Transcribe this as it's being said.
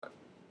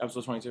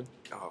Episode 22.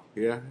 Oh,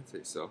 yeah, I'd say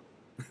so.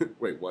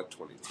 Wait, what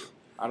 22?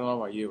 I don't know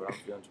about you, but I'm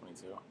feeling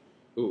 22.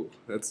 Ooh,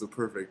 that's the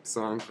perfect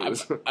song for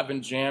this one. I've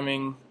been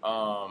jamming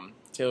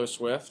Taylor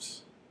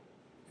Swift.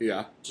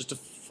 Yeah. Just to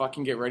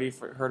fucking get ready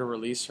for her to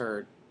release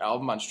her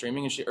album on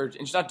streaming, and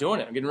she's not doing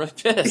it. I'm getting really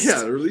pissed.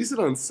 Yeah, release it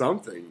on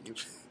something.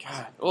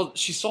 God. Well,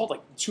 she sold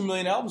like 2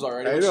 million albums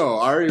already. I know.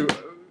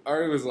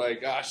 Ari was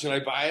like, should I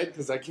buy it?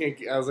 Because I can't.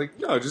 I was like,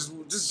 no, just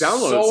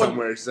download it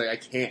somewhere. She's like, I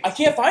can't. I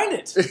can't find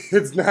it.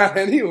 It's not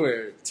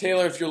anywhere.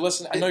 Taylor, if you're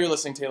listening, I know you're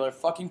listening, Taylor.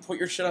 Fucking put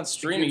your shit on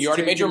streaming. You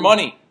already made your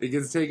money. It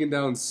gets taken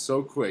down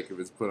so quick if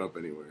it's put up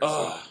anywhere.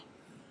 Ugh.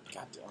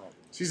 God damn it.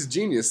 She's a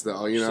genius,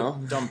 though. You know,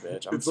 She's a dumb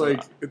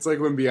bitch. It's like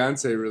when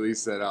Beyonce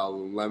released that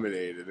album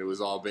Lemonade, and it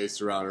was all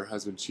based around her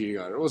husband cheating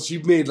on her. Well,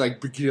 she made like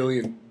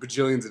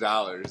bajillions of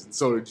dollars, and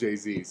so did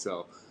Jay-Z.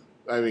 So.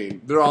 I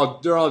mean, they're all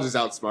just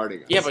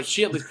outsmarting us. Yeah, but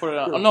she at least put it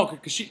on. Oh no,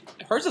 because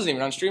hers isn't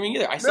even on streaming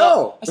either. I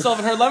still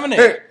haven't heard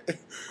Lemonade.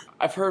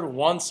 I've heard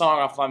one song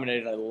off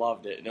Lemonade and I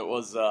loved it, and it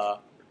was the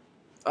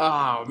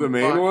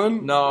main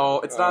one. No,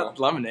 it's not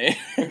Lemonade.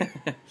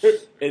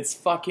 It's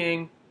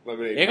fucking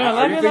Lemonade. You're gonna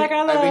love you like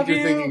I love you. I think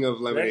you're thinking of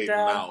Lemonade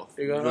Mouth.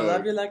 You're gonna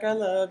love you like I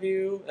love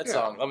you. That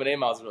song, Lemonade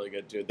Mouth, is really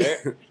good, dude.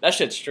 That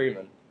shit's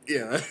streaming.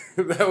 Yeah,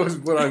 that was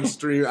put on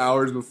stream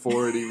hours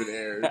before it even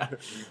aired.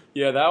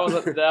 Yeah,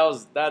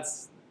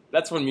 that's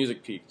when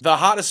music peaked. The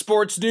hottest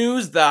sports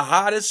news, the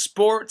hottest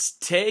sports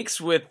takes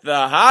with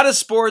the hottest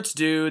sports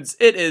dudes.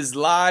 It is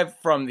live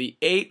from the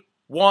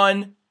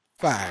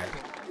 815.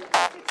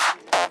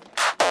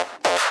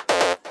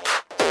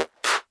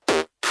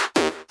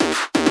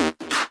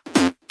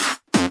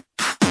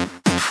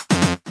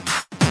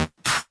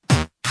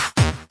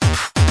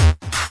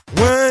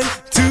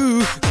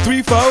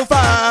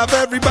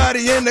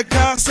 Everybody in the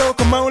car, so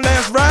come on,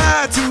 let's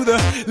ride to the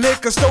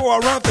liquor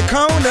store around the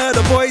corner.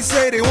 The boys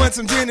say they want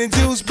some gin and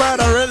juice, but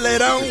I really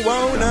don't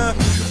wanna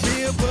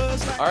be a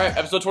buzz. All right,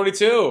 episode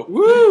 22.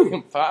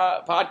 Woo!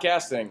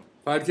 Podcasting,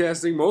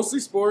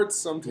 mostly sports,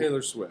 some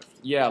Taylor Swift.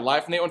 Yeah,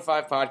 live from the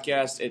 815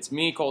 podcast. It's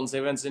me, Colton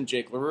St. Vincent.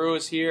 Jake LaRue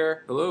is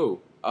here.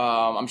 Hello.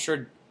 I'm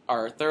sure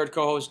our third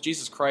co-host,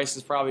 Jesus Christ,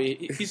 is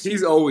probably...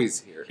 He's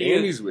always here.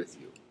 He's with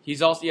you.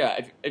 He's also...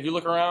 Yeah, if you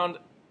look around,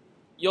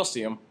 you'll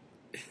see him.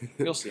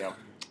 You'll see him.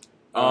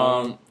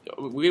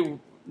 We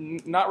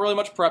not really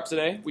much prep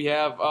today. We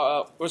have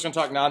we're just gonna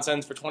talk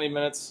nonsense for 20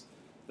 minutes.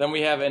 Then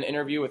we have an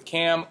interview with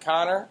Cam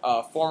Connor,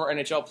 a former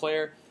NHL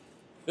player.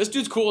 This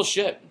dude's cool as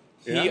shit.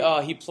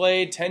 Yeah. He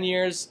played 10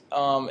 years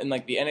in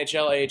like the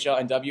NHL, AHL,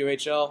 and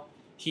WHL.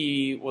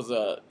 He was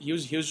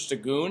just a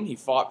goon. He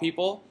fought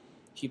people.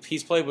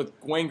 He's played with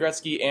Wayne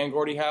Gretzky and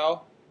Gordie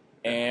Howe.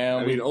 And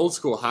I mean, old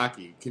school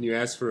hockey. Can you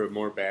ask for a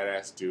more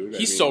badass dude?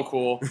 He's so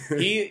cool.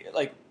 He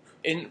like.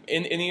 In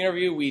the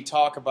interview, we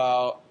talk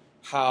about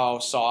how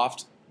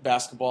soft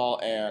basketball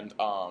and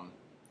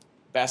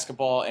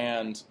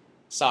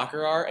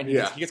soccer are, and he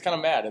gets kind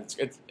of mad.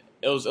 It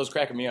was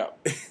cracking me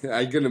up.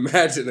 I can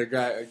imagine a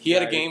guy. He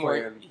had a game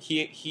where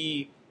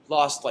he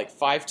lost like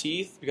 5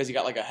 teeth because he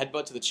got like a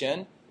headbutt to the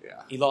chin.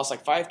 Yeah. He lost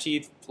like 5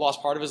 teeth,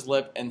 lost part of his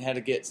lip, and had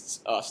to get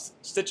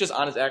stitches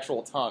on his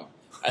actual tongue,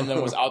 and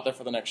then was out there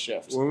for the next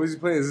shift. When was he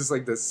playing? Is this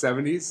like the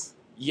 70s?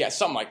 Yeah,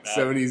 something like that.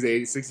 70s,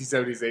 80s, 60s,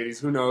 70s, 80s.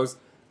 Who knows?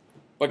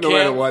 But no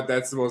matter what,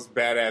 that's the most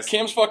badass.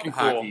 Cam's fucking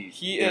cool.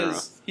 Era.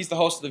 He's the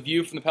host of the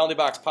View from the Penalty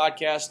Box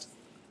podcast.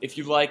 If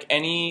you like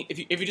if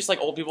you just like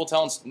old people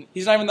telling,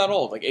 he's not even that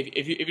old. Like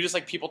if you just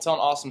like people telling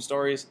awesome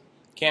stories,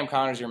 Cam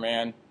Connor's your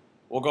man.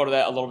 We'll go to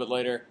that a little bit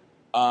later.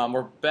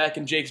 We're back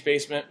in Jake's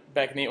basement,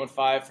 back in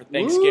 815 for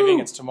Thanksgiving.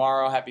 Woo! It's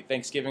tomorrow. Happy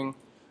Thanksgiving.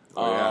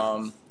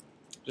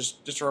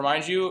 Just to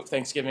remind you,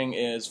 Thanksgiving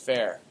is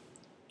fair.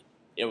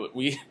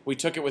 We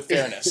took it with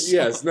fairness.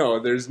 Yes, no,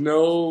 there's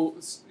no...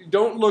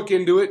 Don't look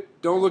into it.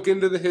 Don't look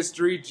into the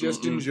history.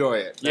 Just enjoy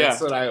it. That's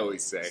what I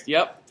always say.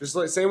 Yep. Just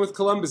like same with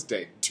Columbus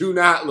Day. Do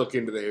not look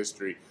into the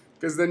history,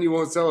 because then you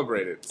won't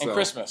celebrate it. And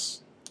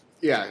Christmas.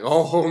 Yeah.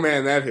 Oh,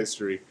 man, that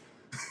history.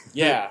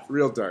 Yeah.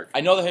 Real dark.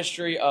 I know the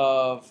history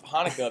of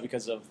Hanukkah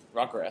because of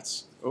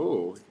Rugrats.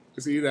 Oh.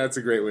 See, that's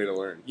a great way to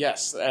learn.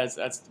 Yes, that's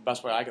the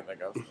best way I can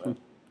think of. But.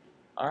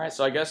 All right,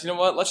 so I guess, you know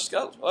what, let's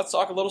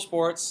talk a little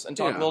sports and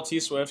talk a little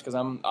T-Swift, because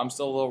I'm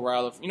still a little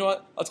riled. You know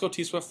what, let's go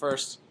T-Swift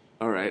first.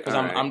 All right, because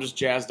I'm just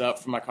jazzed up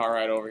from my car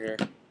ride over here.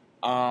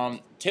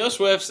 Taylor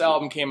Swift's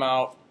album came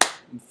out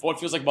what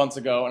feels like months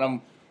ago,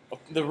 and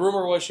the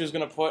rumor was she was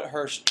going to put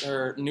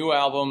her new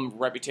album,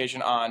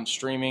 Reputation, on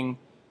streaming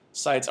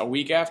sites a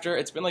week after.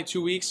 It's been like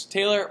 2 weeks.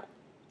 Taylor, what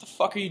the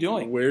fuck are you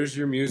doing? Where's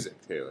your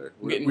music, Taylor?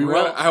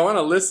 I want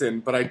to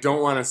listen, but I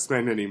don't want to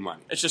spend any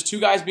money. It's just two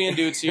guys being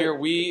dudes here.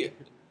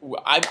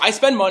 I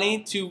spend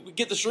money to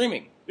get the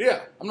streaming.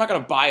 Yeah. I'm not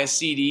going to buy a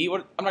CD.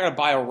 I'm not going to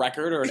buy a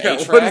record or an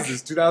A-track. What is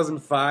this,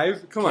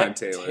 2005? Come on,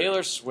 Taylor.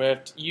 Taylor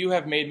Swift, you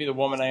have made me the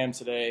woman I am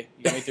today.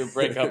 You got me through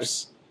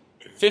breakups.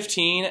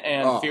 15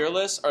 and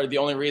Fearless are the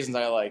only reasons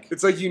I like.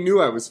 It's like you knew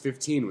I was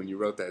 15 when you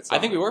wrote that song.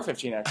 I think we were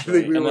 15, actually.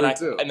 I think we were,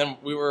 too. And then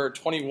we were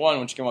 21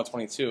 when she came out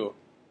 22.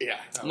 Yeah.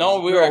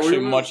 We were actually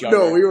much younger.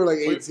 No, we were like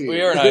 18. We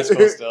were in high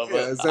school still.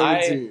 But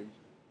 17.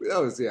 That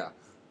was, yeah.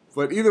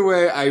 But either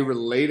way, I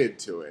related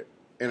to it,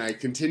 and I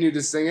continued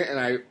to sing it, and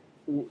I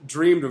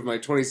dreamed of my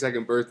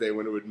 22nd birthday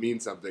when it would mean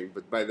something,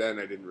 but by then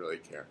I didn't really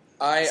care.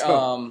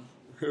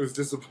 It was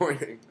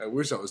disappointing. I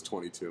wish I was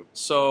 22.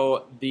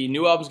 So the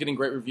new album's getting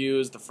great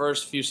reviews. The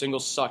first few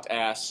singles sucked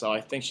ass, so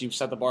I think she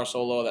set the bar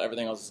so low that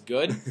everything else is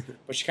good.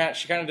 But she kind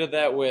of did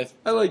that with.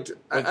 I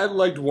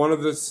liked one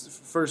of the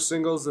first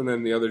singles, and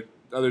then the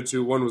other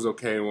two. One was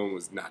okay, and one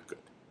was not good.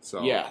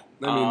 So yeah.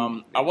 I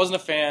mean, I wasn't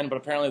a fan, but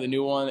apparently the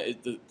new one,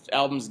 the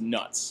album's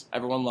nuts.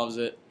 Everyone loves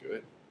it.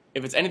 good.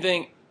 If it's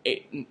anything,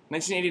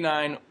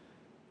 1989,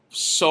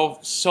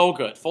 so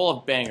good, full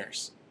of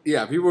bangers.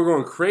 Yeah, people were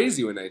going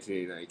crazy when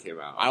 1989 came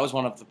out. I was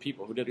one of the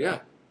people who did Yeah,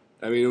 that.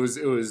 I mean it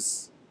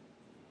was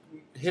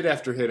hit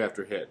after hit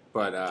after hit.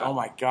 But Oh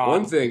my god!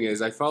 one thing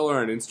is, I follow her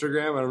on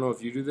Instagram. I don't know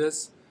if you do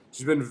this.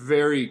 She's been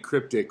very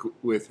cryptic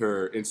with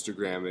her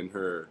Instagram and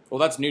her. Well,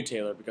 that's new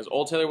Taylor because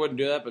old Taylor wouldn't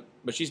do that,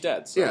 but she's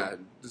dead. So. Yeah,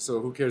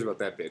 so who cares about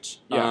that bitch?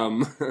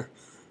 Yeah.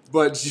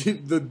 But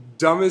the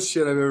dumbest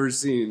shit I've ever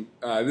seen.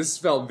 This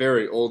felt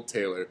very old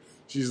Taylor.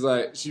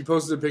 She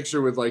posted a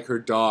picture with like her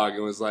dog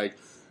and was like,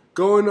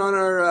 going on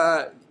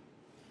our,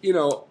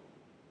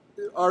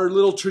 our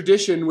little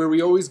tradition where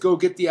we always go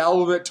get the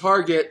album at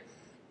Target,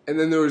 and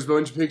then there was a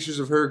bunch of pictures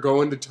of her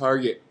going to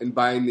Target and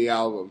buying the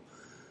album.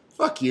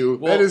 Fuck you.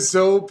 Well, that is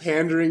so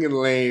pandering and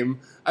lame.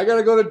 I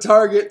gotta go to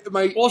Target.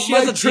 She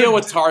has a deal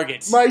with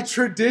Target. My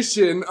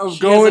tradition of She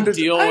going has a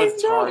deal with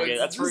I know, Target. It's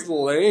That's just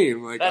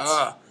lame. Like,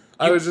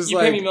 I was just you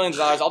like, pay me millions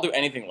of dollars, I'll do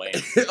anything lame.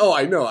 oh,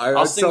 I know.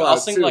 I'll sing but...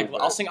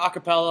 I'll sing a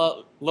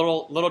cappella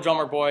Little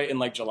Drummer Boy in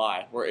like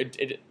July, where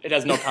it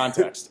has no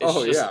context. It's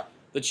Oh, just yeah.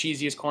 the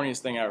cheesiest, corniest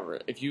thing ever.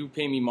 If you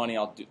pay me money,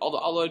 I'll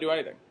do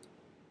anything.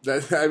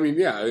 I mean,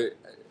 yeah,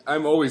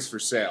 I'm always for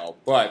sale,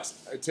 but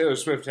Taylor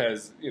Swift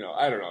has,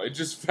 I don't know. It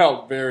just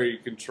felt very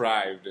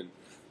contrived and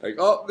like,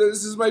 oh,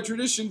 this is my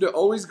tradition to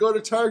always go to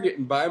Target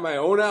and buy my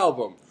own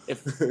album.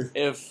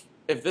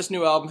 If this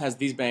new album has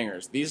these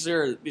bangers, these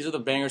are the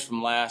bangers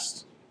from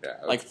last, Yeah,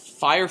 like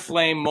Fire,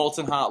 Flame,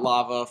 Molten Hot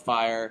Lava,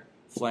 Fire,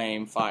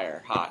 Flame,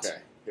 Fire, Hot okay,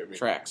 hit me.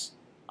 tracks.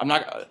 I'm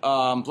not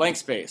Blank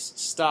Space,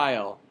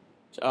 Style,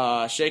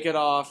 Shake It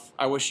Off,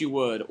 I Wish You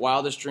Would,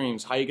 Wildest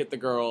Dreams, How You Get the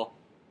Girl,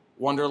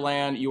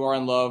 Wonderland, You Are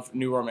in Love,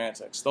 New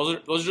Romantics. Those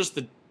are just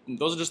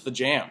the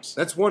jams.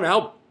 That's one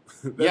album.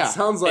 That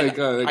sounds like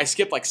I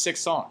skipped like 6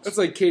 songs. that's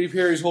like Katy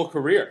Perry's whole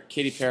career.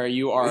 Katy Perry,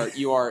 you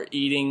are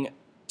eating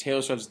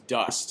Taylor Swift's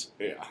dust.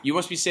 Yeah, You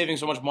must be saving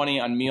so much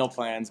money on meal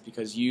plans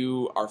because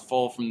you are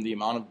full from the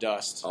amount of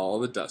dust all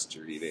the dust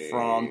you're eating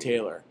from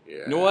Taylor. Yeah.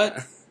 You know what?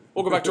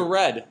 We'll go back to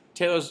Red.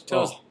 Taylor's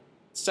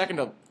second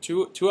of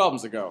two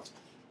albums ago.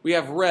 We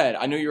have Red,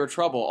 I Knew You Were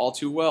Trouble, All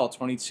Too Well,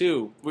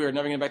 22. We Are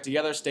Never Getting Back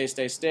Together, Stay,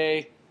 Stay,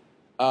 Stay.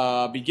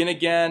 Begin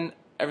Again,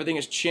 Everything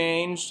Has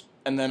Changed.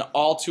 And then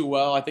All Too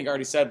Well, I think I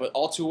already said, but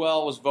All Too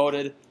Well was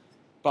voted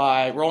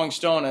by Rolling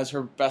Stone as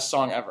her best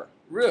song ever.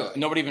 Really?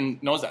 Nobody even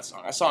knows that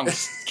song. That song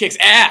kicks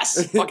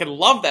ass. Fucking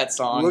love that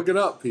song. Look it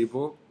up,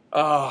 people.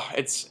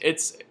 It's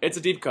a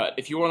deep cut.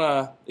 If you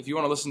wanna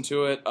listen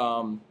to it,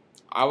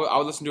 I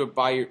would listen to it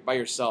by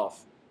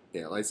yourself.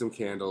 Yeah, light some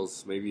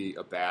candles, maybe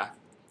a bath.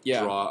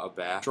 Yeah. Draw a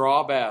bath.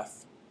 Draw a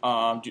bath.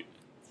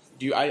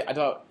 Do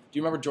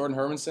you remember Jordan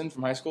Hermanson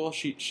from high school?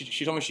 She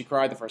told me she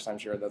cried the first time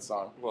she heard that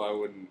song. Well, I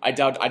wouldn't. I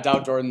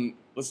doubt Jordan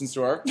listens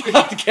to our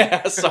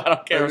podcast, so I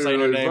don't care if I say her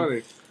Really name.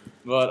 funny.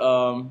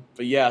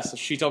 But yeah, so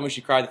she told me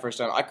she cried the first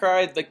time. I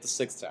cried like the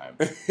 6th time.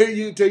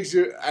 It takes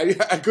you. I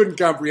couldn't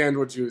comprehend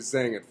what you was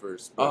saying at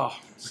first. But Oh,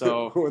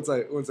 so once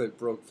I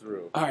broke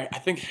through. all right. I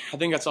think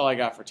that's all I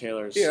got for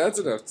Taylor's. Yeah, that's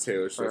enough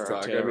Taylor Swift For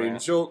talk. Taylor, I mean,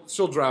 yeah.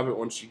 she'll drop it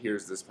once she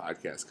hears this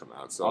podcast come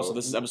out. So Also,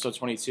 this is episode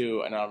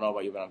 22, and I don't know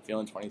about you, but I'm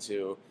feeling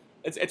 22.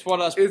 It's what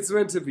us it's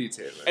meant to be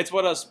Taylor. it's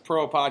what us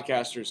pro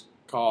podcasters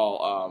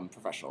call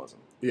professionalism.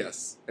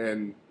 Yes,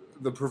 and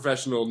the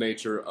professional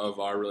nature of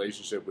our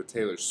relationship with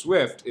Taylor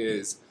Swift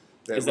is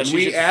that Is that when she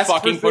we should ask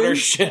fucking for put her things,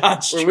 shit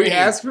on stream? when we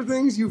ask for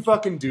things, you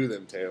fucking do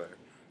them, Taylor.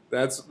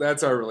 That's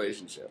our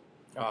relationship.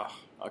 Oh,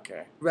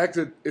 okay. Back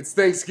to it's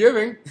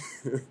Thanksgiving,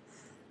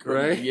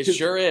 right? It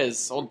sure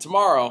is. Well,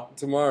 tomorrow.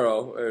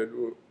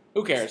 Tomorrow.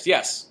 Who cares?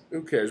 Yes.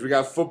 Who cares? We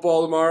got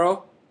football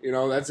tomorrow.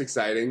 That's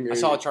exciting. I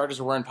saw the Chargers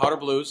were wearing powder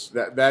blues.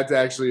 That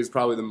actually is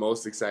probably the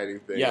most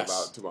exciting thing Yes.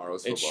 about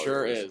tomorrow's It football.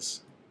 sure games.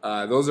 is.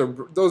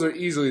 Those are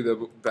easily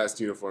the best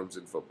uniforms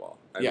in football.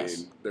 I Yes.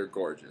 mean, they're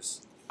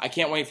gorgeous. I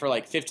can't wait for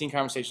like 15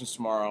 conversations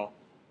tomorrow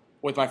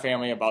with my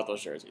family about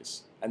those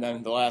jerseys. And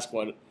then they'll ask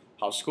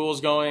how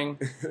school's going.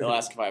 They'll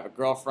ask if I have a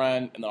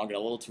girlfriend. And then I'll get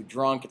a little too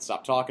drunk and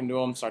stop talking to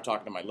them, start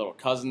talking to my little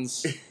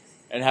cousins.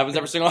 And it happens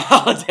every single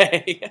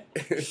holiday.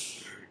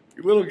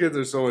 Little kids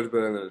are so much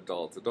better than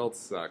adults. Adults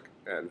suck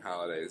at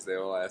holidays. They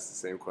all ask the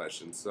same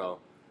questions. So,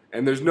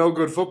 and there's no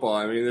good football.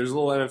 I mean, there's a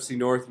little NFC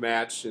North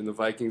match in the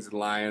Vikings and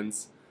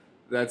Lions.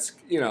 That's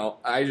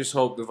I just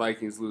hope the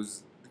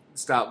Vikings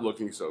stop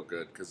looking so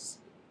good because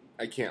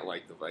I can't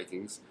like the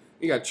Vikings.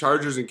 You got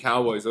Chargers and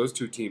Cowboys. Those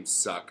two teams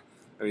suck.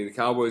 I mean, the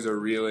Cowboys are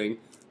reeling.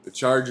 The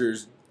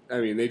Chargers, I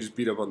mean, they just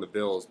beat up on the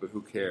Bills, but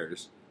who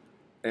cares?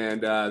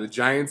 and the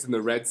Giants and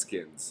the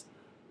Redskins.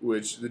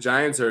 Which the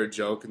Giants are a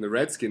joke, and the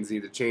Redskins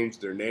need to change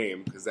their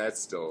name because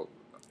that's still.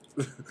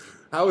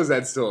 How is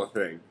that still a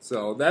thing?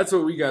 So that's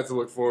what we got to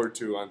look forward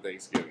to on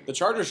Thanksgiving. The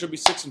Chargers should be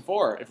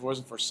 6-4 if it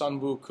wasn't for Sun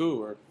Woo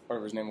Koo or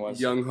whatever his name was.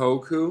 Young Ho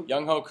Koo.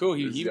 Young Ho Koo.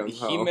 He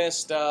Young-ho.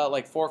 missed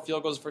like 4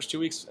 field goals the first 2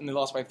 weeks and they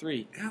lost by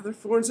 3. Yeah, they're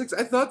 4-6.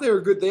 I thought they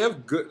were good. They have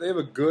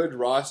a good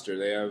roster.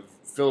 They have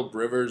Philip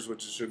Rivers,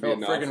 which should be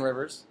enough. Friggin'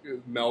 Rivers.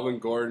 Melvin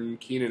Gordon,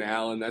 Keenan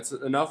Allen. That's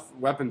enough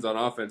weapons on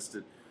offense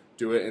to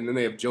do it. And then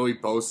they have Joey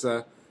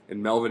Bosa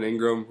and Melvin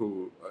Ingram,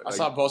 who I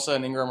saw Bosa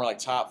and Ingram were like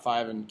top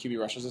 5 in QB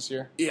rushes this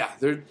year. Yeah,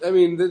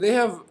 they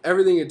have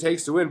everything it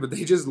takes to win, but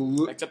they just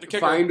Except the kicker.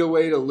 find a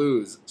way to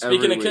lose.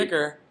 Speaking every of week.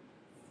 kicker,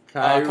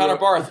 Connor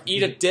Barth,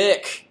 eat a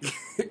dick.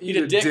 Eat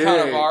a dick,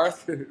 Connor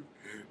Barth.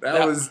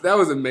 that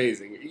was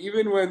amazing.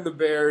 Even when the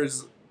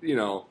Bears,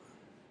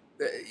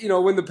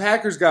 when the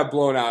Packers got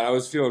blown out, I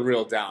was feeling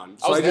real down.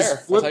 So I was just there.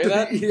 flipped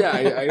I'll tell you that?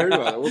 I heard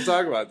about it. We'll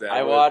talk about that.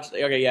 I watched.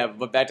 Okay, yeah,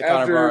 but back to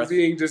Connor After Barth.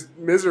 being just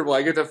miserable,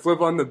 I get to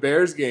flip on the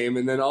Bears game,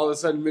 and then all of a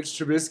sudden, Mitch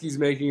Trubisky's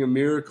making a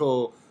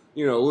miracle,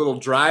 little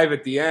drive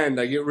at the end.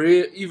 I get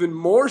even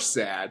more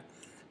sad.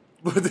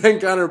 But then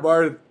Connor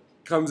Barth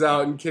comes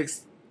out and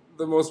kicks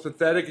the most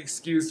pathetic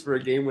excuse for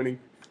a game-winning.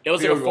 It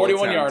was like a field goal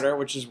 41-yarder,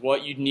 which is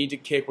what you need to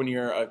kick when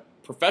you're a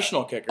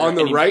professional kicker. On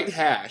the And right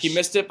hash. He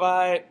missed it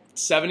by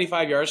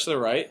 75 yards to the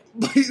right.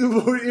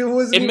 it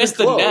wasn't It missed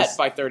the close. net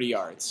by 30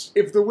 yards.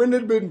 If the wind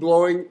had been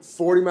blowing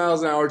 40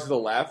 miles an hour to the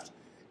left,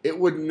 it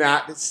would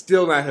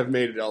still not have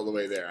made it all the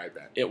way there, I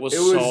bet. It was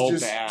so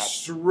just bad.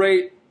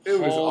 straight. It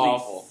was Holy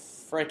awful.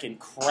 Freaking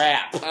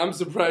crap. I'm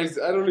surprised.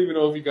 I don't even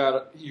know if he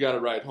got a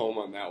ride home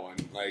on that one.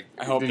 Like,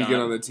 I hope did not. he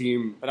get on the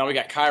team? But now we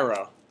got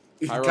Cairo.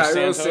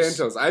 Cairo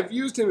Santos. I've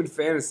used him in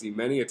fantasy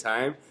many a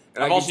time.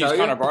 And I've I can also tell used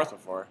you, Connor Barth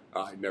before.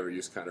 I never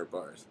used Connor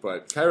Barth,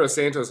 but Cairo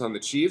Santos on the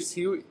Chiefs,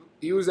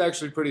 he was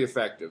actually pretty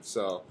effective.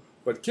 So,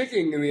 but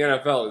kicking in the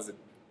NFL is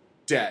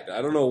dead.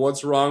 I don't know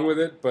what's wrong with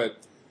it, but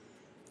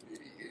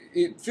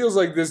it feels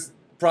like this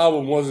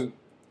problem wasn't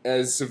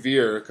as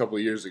severe a couple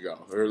of years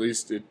ago, or at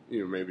least it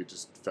maybe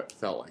just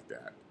felt like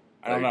that.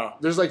 I don't know.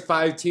 There's like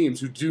 5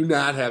 teams who do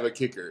not have a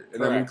kicker,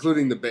 and I'm Correct.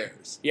 including the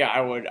Bears. Yeah,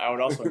 I would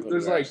also include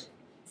There's the like Bears.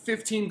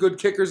 15 good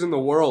kickers in the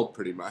world,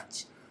 pretty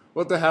much.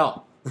 What the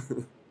hell?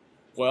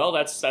 Well,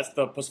 that's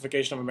the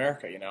pussification of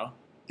America,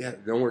 Yeah,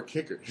 no more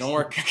kickers. No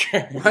more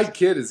kickers. My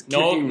kid is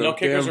kicking no the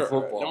kickers damn or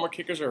football. no more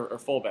kickers or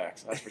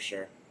fullbacks. That's for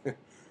sure.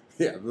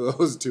 Yeah,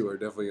 those two are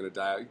definitely going to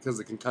die because of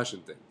the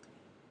concussion thing.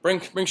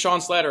 Bring Sean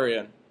Slattery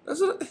in.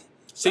 That's what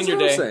Senior I'm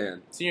day.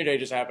 saying. Senior day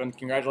just happened.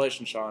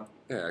 Congratulations, Sean.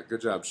 Yeah,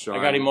 good job, Sean.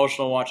 I got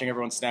emotional watching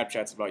everyone's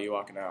Snapchats about you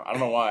walking out. I don't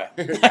know why.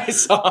 I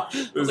saw. I was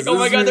like, This oh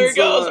my god, there he means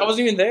so goes. much. I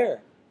wasn't even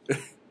there.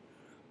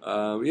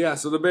 Yeah,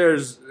 so the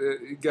Bears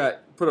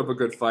put up a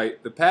good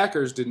fight. The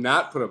Packers did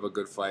not put up a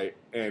good fight,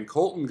 and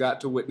Colton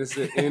got to witness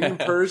it in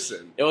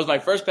person. It was my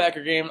first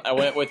Packer game. I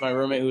went with my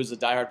roommate who's a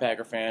diehard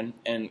Packer fan,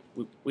 and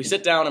we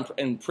sit down,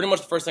 and pretty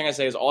much the first thing I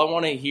say is, all I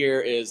want to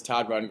hear is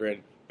Todd Rundgren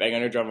bang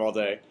on your drum all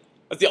day.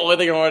 That's the only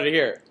thing I wanted to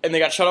hear. And they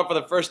got shut up for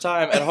the first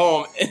time at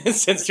home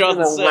since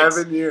 2006.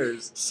 11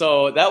 years.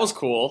 So that was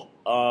cool.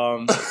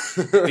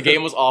 The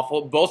game was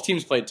awful. Both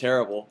teams played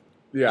terrible.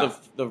 Yeah.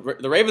 The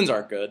Ravens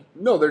aren't good.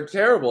 No, they're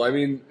terrible. I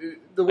mean,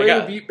 the way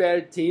got- to beat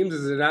bad teams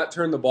is to not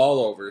turn the ball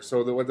over.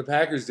 So what the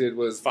Packers did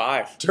was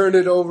 5. turn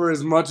it over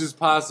as much as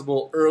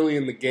possible early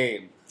in the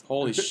game.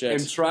 Holy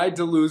shit. And tried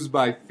to lose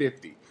by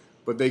 50.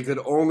 But they could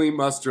only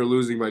muster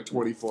losing by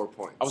 24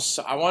 points.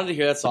 I wanted to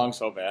hear that song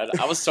so bad.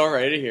 I was so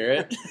ready to hear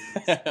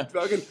it.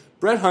 Fucking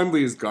Brett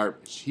Hundley is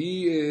garbage.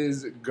 He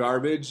is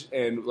garbage,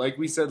 and like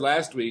we said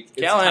last week,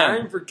 it's Callahan.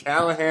 time for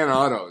Callahan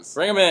autos.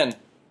 Bring him in.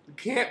 It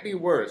can't be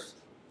worse.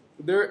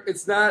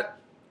 It's not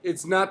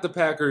the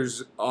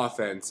Packers'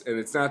 offense, and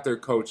it's not their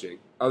coaching,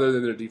 other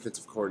than their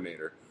defensive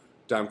coordinator.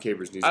 Dom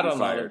Capers needs I to be don't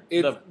know.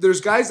 fired. There's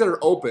guys that are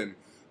open.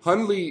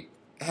 Hundley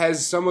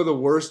has some of the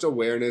worst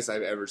awareness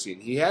I've ever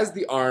seen. He has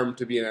the arm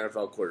to be an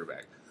NFL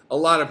quarterback. A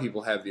lot of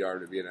people have the arm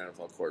to be an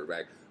NFL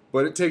quarterback,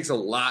 but it takes a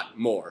lot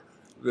more.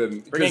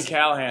 Bring in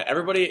Callahan.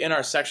 Everybody in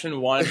our section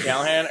wanted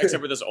Callahan,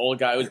 except for this old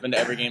guy who's been to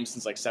every game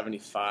since like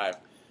 75.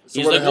 So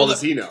He's what like, the hell well,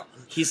 does he know?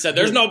 He said,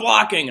 "There's no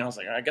blocking," and I was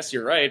like, "I guess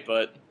you're right,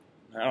 but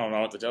I don't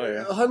know what to tell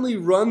you." Hundley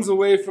runs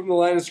away from the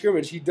line of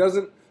scrimmage. He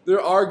doesn't.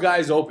 There are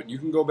guys open. You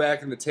can go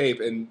back in the tape,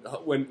 and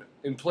when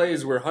in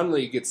plays where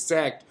Hundley gets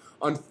sacked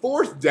on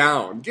 4th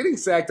down, getting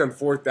sacked on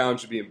 4th down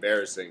should be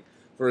embarrassing.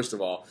 First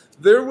of all,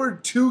 there were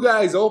 2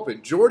 guys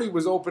open. Jordy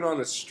was open on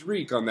a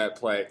streak on that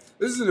play.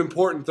 This is an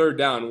important 3rd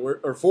down or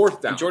 4th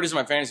down. And Jordy's on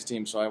my fantasy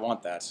team, so I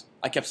want that.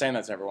 I kept saying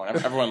that to everyone.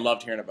 Everyone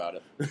loved hearing about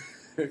it.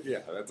 Yeah,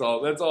 that's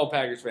all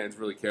Packers fans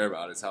really care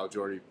about is how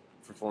Jordy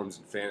performs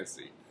in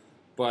fantasy.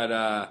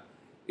 But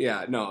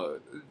yeah, no,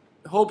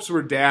 hopes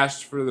were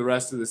dashed for the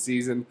rest of the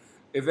season.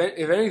 If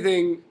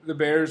anything, the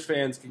Bears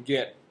fans can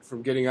get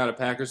from getting out of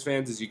Packers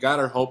fans is you got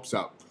our hopes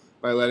up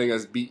by letting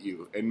us beat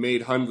you and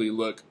made Hundley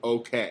look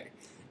okay,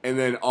 and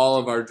then all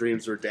of our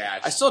dreams were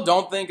dashed. I still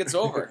don't think it's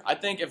over. I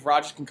think if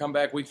Rodgers can come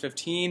back week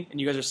 15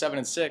 and you guys are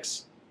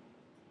 7-6,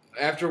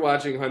 After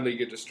watching Hundley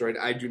get destroyed,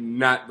 I do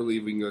not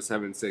believe we can go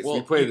 7-6. Well,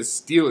 we play the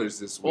Steelers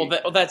this week.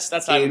 That's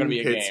not even going to be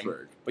a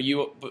Pittsburgh.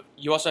 game. But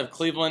you also have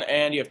Cleveland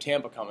and you have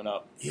Tampa coming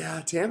up.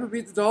 Yeah, Tampa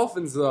beat the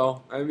Dolphins,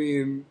 though. I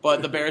mean...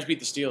 But the Bears beat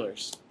the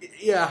Steelers.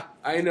 Yeah,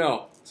 I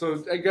know.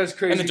 So I guess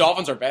crazy. And the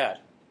Dolphins are bad.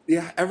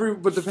 Yeah,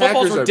 but the Football's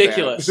Packers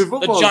ridiculous. are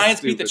bad. The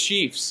Giants beat stupid. the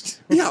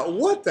Chiefs. Yeah,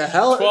 what the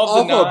hell?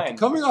 12-9.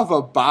 Coming off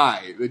a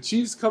bye. The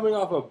Chiefs coming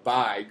off a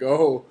bye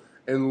go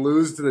and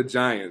lose to the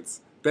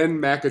Giants. Ben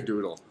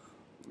McAdoodle.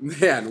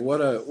 Man,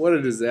 what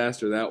a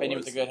disaster that Benny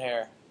was. with the good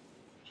hair.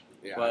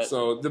 Yeah. But-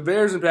 So the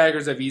Bears and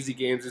Packers have easy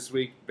games this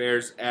week.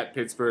 Bears at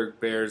Pittsburgh.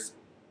 Bears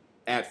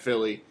at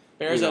Philly.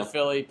 Bears You know, at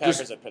Philly,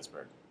 Packers at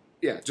Pittsburgh.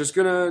 Yeah, just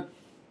gonna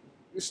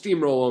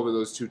steamroll over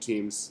those two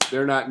teams.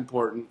 They're not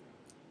important.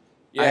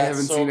 Yeah, I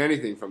haven't so seen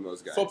anything from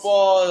those guys.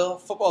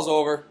 Football's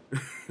over.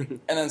 And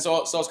then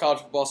so is college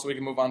football, so we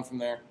can move on from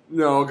there.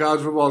 No, college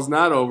football's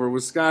not over.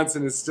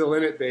 Wisconsin is still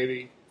in it,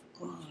 baby.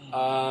 We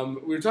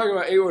were talking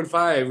about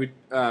 815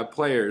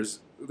 players.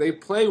 They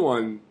play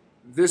one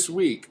this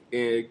week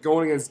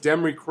going against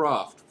Demery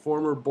Croft,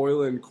 former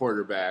Boylan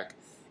quarterback,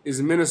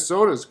 is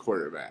Minnesota's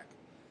quarterback.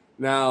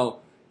 Now,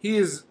 he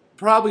is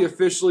probably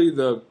officially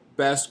the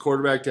best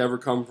quarterback to ever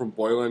come from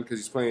Boylan because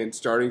he's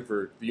starting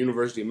for the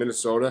University of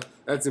Minnesota.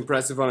 That's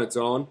impressive on its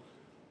own.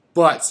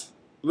 But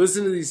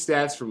listen to these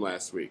stats from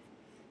last week.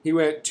 He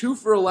went 2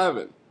 for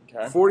 11,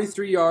 Okay.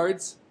 43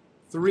 yards,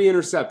 3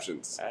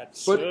 interceptions.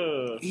 That's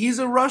But he's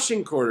a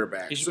rushing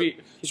quarterback. he should So- be.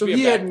 He so should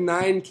be he a had back.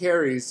 9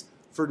 carries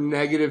for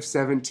negative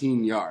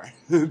 17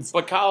 yards.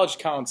 But college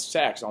counts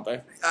sacks, don't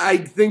they? I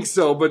think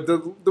so, but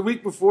the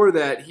week before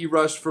that, he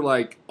rushed for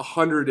like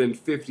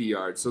 150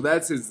 yards. So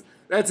that's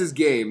his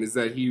game, is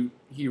that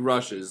he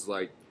rushes.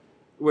 Like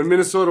when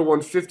Minnesota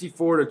won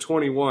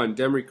 54-21,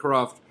 Demery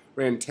Croft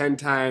ran 10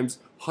 times,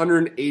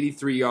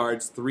 183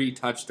 yards, 3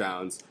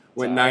 touchdowns,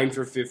 went That's 9 alright.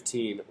 for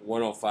 15,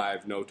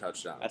 105, no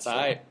touchdowns. That's So, all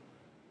right.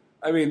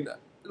 I mean,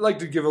 I'd like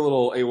to give a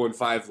little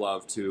A15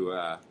 love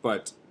to,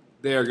 but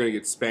they are going to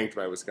get spanked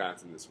by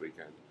Wisconsin this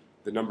weekend.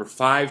 The number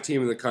 5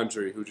 team in the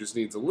country who just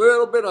needs a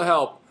little bit of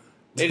help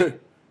They- to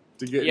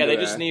get Yeah, into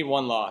they just that. need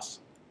one loss.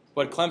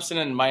 But Clemson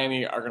and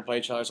Miami are going to play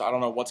each other, so I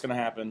don't know what's going to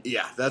happen.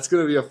 Yeah, that's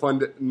going to be a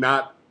fun.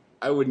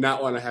 I would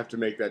not want to have to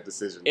make that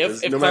decision.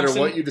 If 'Cause no matter Clemson-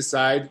 what you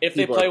decide, If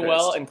they people play are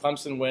well pissed. and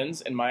Clemson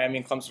wins, and Miami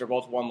and Clemson are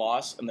both one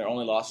loss, and their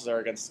only losses are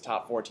against the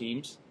top 4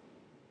 teams,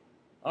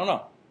 I don't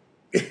know.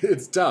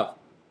 It's tough.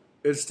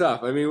 It's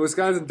tough. I mean,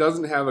 Wisconsin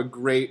doesn't have a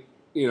great,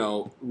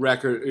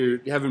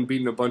 record. You haven't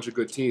beaten a bunch of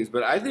good teams,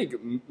 but I think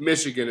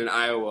Michigan and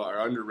Iowa are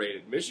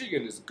underrated.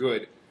 Michigan is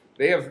good.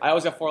 They have I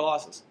always got 4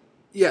 losses.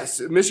 yes.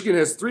 Michigan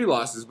has 3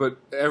 losses, but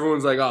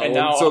everyone's like, oh, And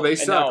well, now- so they and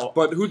sucked. now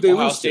But who'd they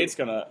Ohio lose State's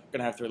to?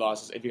 gonna have 3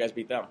 losses if you guys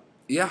beat them.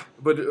 Yeah,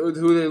 but who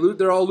they lose?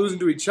 They're all losing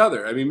to each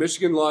other. I mean,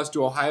 Michigan lost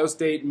to Ohio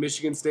State,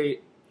 Michigan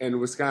State, and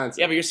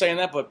Wisconsin. Yeah, but you're saying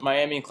that, but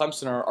Miami and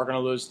Clemson are going to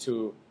lose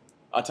to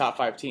a top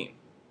 5 team.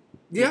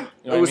 Yeah, You know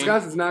what I mean?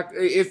 Wisconsin's not.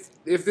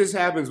 If this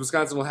happens,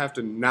 Wisconsin will have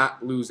to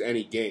not lose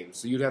any games.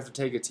 So you'd have to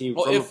take a team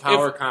Well, from if a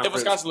power if conference.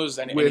 Wisconsin loses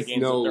any with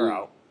games, no- they're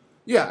out.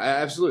 Yeah,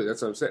 absolutely.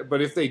 That's what I'm saying.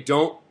 But if they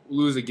don't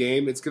lose a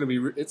game, it's gonna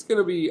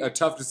be a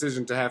tough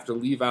decision to have to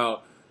leave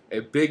out a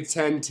Big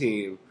Ten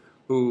team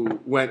who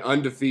went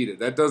undefeated.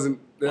 That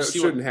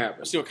shouldn't happen.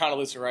 We'll see what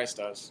Condoleezza Rice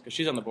does because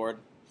she's on the board.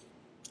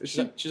 Is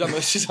she- She's on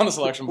the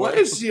selection board. What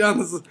is she on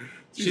this?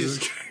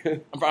 Jesus Christ.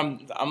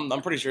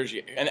 I'm pretty sure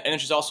she and then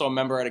she's also a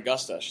member at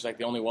Augusta. She's like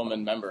the only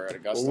woman member at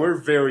Augusta. Well, we're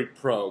very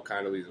pro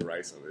Condoleezza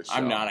Rice on this show.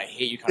 I'm not. I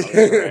hate you,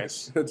 Condoleezza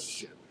Rice. That's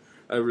shit.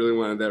 I really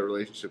wanted that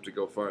relationship to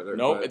go farther.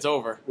 Nope, but it's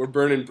over. we're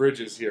burning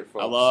bridges here,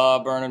 folks. I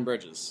love burning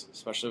bridges,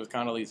 especially with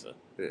Condoleezza.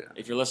 Yeah.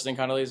 If you're listening,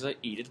 Condoleezza,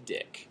 eat a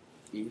dick.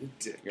 Eat a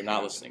dick. You're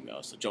not listening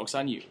though, so joke's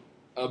on you.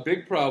 A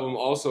big problem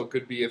also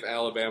could be if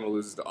Alabama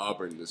loses to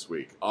Auburn this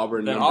week.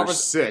 Auburn Then number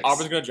 6.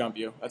 Auburn's gonna jump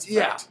you. That's a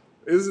Yeah. fact.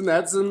 Isn't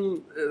that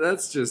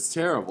that's just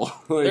terrible.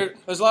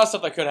 There's a lot of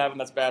stuff that could happen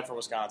that's bad for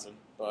Wisconsin,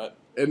 but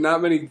And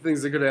not many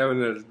things that could happen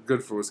that are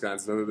good for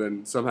Wisconsin other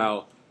than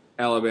somehow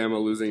Alabama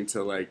losing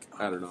to, like,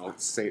 I don't know,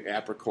 St.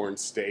 Apricorn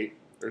State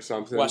or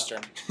something.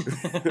 Western,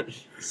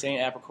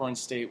 St. Apricorn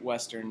State,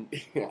 Western,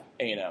 Yeah.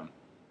 A&M.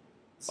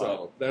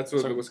 So that's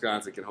what so-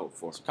 Wisconsin can hope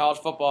for. College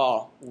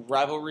football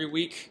rivalry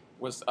week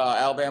was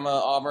Alabama,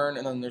 Auburn,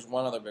 and then there's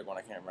one other big one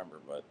I can't remember,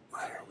 but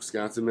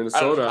Wisconsin, I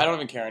Minnesota. don't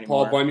even care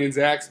anymore. Paul Bunyan's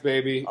axe,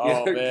 baby.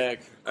 Oh,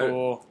 big,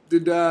 cool.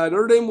 Did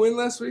Notre Dame win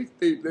last week?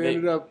 They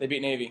ended up, They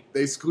beat Navy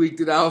they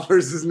squeaked it out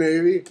versus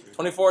Navy.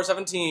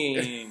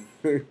 24-17.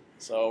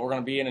 So we're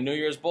gonna be in a New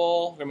Year's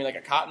Bowl. We're gonna be like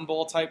a Cotton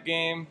Bowl type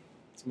game.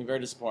 It's gonna be very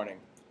disappointing.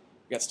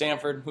 We got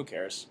Stanford. Who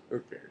cares? Who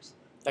cares?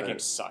 That game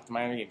sucked. The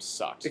Miami game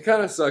sucked. It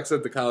kind of sucks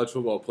that the college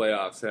football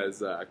playoffs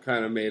has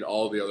kind of made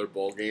all the other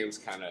bowl games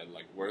kind of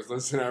like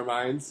worthless in our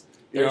minds.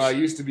 You know, I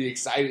used to be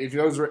excited. If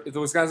the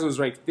Wisconsin was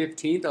ranked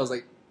 15th, I was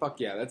like, fuck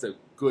yeah, that's a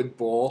good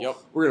bowl. Yep.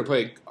 We're going to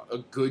play a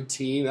good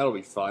team. That'll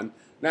be fun.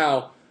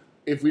 Now,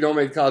 if we don't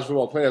make the college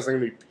football playoffs, I'm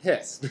going to be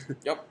pissed.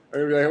 Yep. I'm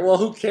going to be like, well,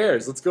 who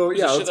cares? Let's go. It's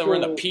Yeah, a shit let's that go. we're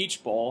in the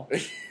Peach Bowl.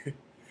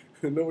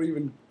 Nobody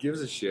even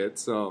gives a shit.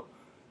 So,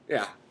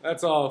 Yeah,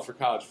 that's all for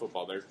college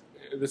football.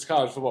 This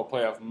college football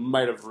playoff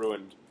might have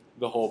ruined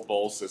the whole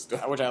bowl system.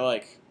 Which I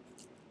like.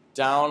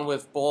 Down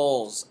with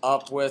bowls,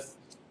 up with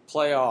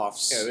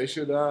playoffs. Yeah, they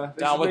should.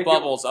 Down with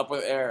bubbles, up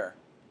with air.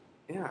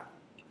 Yeah.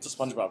 It's a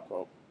SpongeBob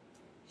quote.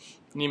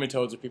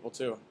 Nematodes are people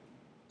too.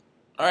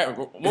 All right,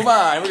 move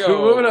on. Here we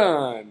go. Moving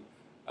on.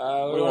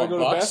 What do We you want want, to go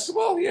to Bucks?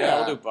 basketball?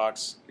 Yeah, we'll do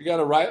Bucks. We got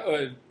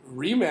a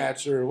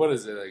rematch, or what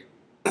is it?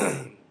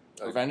 Like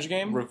Revenge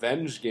game?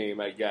 Revenge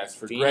game, I guess,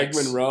 for Phoenix.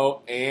 Greg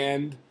Monroe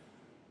and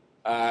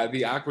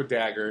the Aqua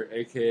Dagger,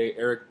 a.k.a.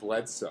 Eric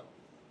Bledsoe.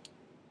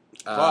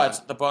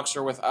 But the Bucks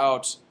are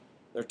without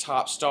their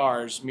top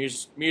stars,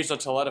 Mirza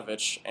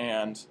Teletovic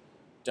and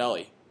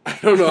Delhi. I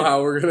don't know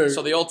how we're going to...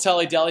 So the old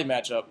Telly-Delhi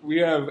matchup. We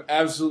have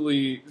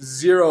absolutely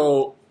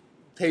zero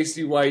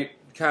pasty white,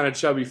 kind of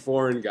chubby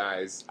foreign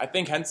guys. I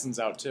think Henson's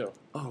out too.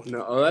 Oh,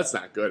 no. Oh, that's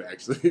not good,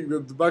 actually. The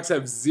Bucks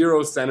have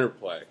zero center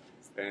play.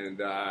 And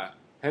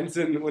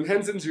when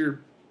Henson's your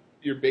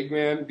big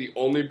man, the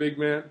only big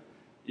man,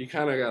 you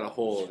kind of got a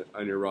hole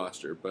on your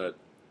roster. But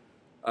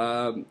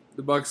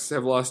the Bucks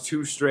have lost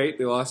 2 straight.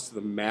 They lost to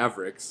the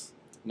Mavericks,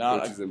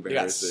 which is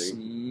embarrassing.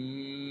 They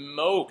got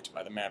smoked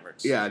by the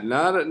Mavericks. Yeah,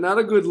 not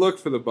a good look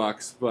for the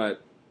Bucks,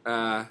 but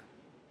I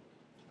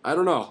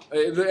don't know. The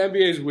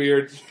NBA is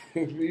weird.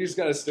 You just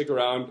got to stick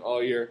around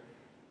all year,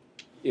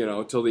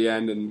 till the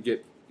end and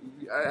get.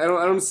 I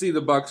don't see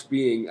the Bucks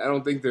being. I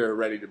don't think they're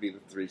ready to be the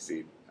 3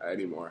 seed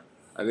anymore.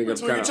 I think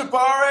Let's I'm kind look of at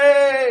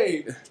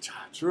Jabari.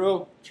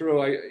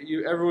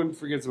 True. Everyone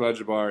forgets about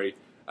Jabari.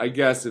 I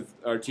guess if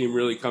our team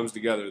really comes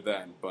together,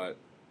 then. But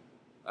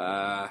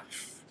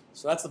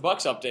So that's the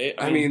Bucks update.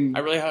 I mean, I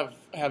really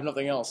have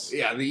nothing else.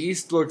 yeah, the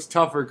East looks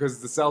tougher because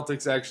the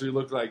Celtics actually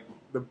look like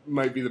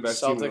might be the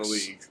best team in the Celtics.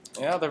 league,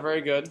 Yeah, they're very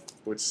good.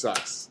 which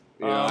sucks.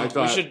 I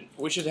thought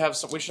we should have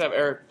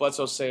Eric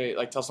Bledsoe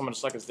tell someone to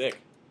suck his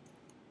dick,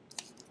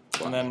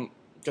 and then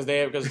because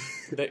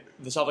the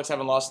Celtics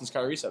haven't lost since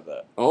Kyrie said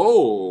that.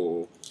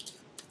 Oh,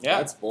 Yeah,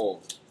 that's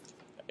bold.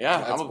 yeah.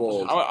 that's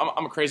bold.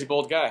 I'm a crazy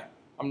bold guy.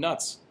 I'm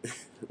nuts.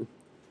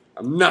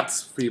 I'm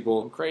nuts, I'm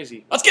people.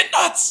 crazy. Let's get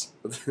nuts.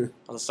 That's a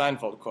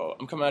Seinfeld quote.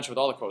 I'm coming at you with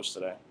all the quotes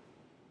today.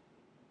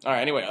 All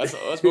right. Anyway,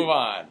 let's move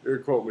on. You're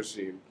a quote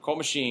machine. Quote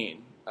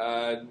machine.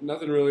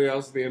 Nothing really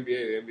else in the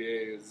NBA. The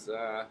NBA is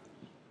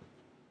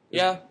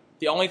Yeah.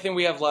 The only thing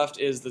we have left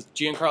is the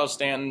Giancarlo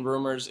Stanton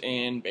rumors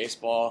in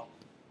baseball.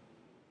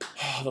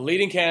 The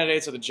leading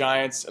candidates are the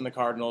Giants and the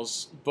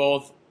Cardinals.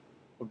 Both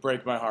would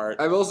break my heart.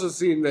 I've also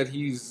seen that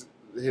his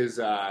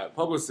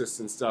publicists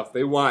and stuff.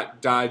 They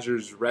want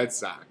Dodgers, Red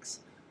Sox.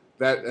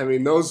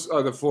 Those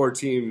are the 4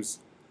 teams.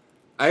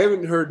 I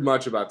haven't heard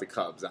much about the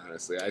Cubs,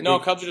 honestly.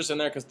 Cubs are just in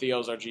there because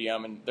Theo's our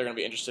GM, and they're going to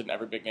be interested in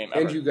every big game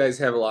ever. And you guys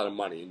have a lot of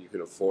money, and you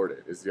can afford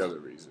it, is the other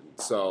reason.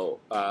 So,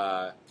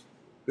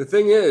 the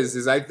thing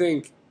is I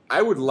think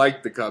I would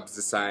like the Cubs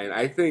to sign.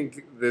 I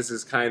think this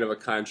is kind of a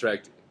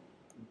contract.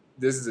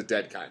 This is a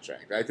dead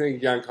contract. I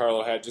think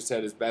Giancarlo had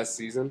his best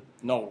season.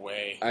 No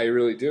way. I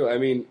really do.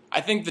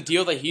 I think the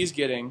deal that he's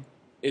getting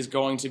is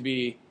going to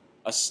be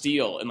a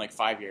steal in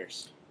 5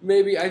 years.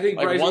 Maybe. I think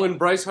when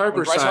Bryce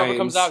Harper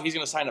comes out, he's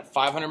going to sign a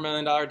 $500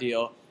 million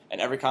deal,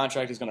 and every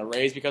contract is going to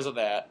raise because of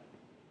that.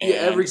 And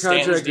every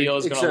Stanton's contract deal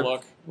is going to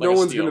look like no a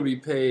one's steal. going to be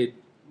paid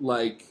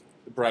like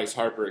Bryce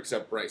Harper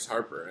except Bryce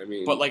Harper.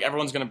 But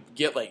everyone's going to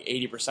get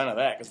 80% of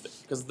that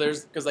because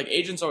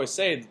agents always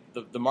say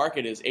the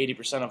market is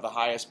 80% of the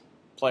highest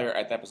player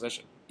at that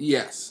position.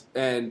 Yes,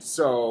 and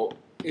so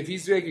if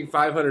he's making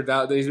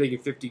 $500,000, then he's making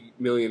 $50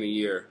 million a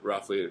year,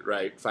 roughly,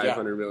 right?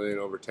 $500 million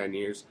over 10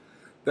 years.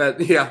 That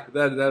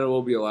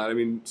will be a lot.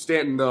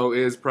 Stanton though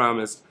is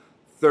promised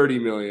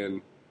 $30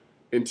 million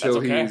until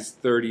he's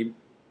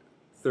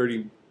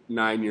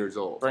 39 years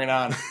old. Bring it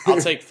on! I'll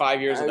take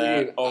 5 years of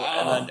that,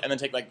 and then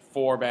take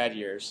 4 bad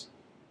years.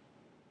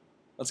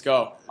 Let's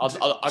go. I'll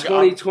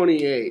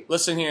 2028.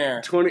 Listen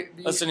here,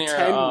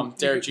 10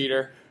 Derek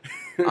Jeter.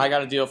 I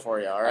got a deal for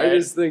you. All right. I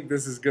just think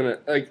this is gonna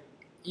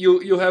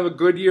you'll have a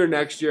good year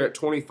next year at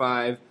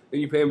 25, then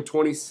you pay him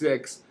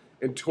 26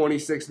 and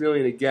 26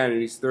 million again,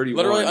 and he's 31.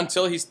 Literally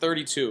until he's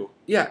 32.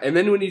 Yeah, and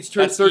then when he's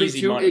turned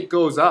 32, it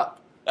goes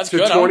up. That's to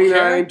good.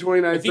 29,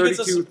 29, if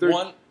 32,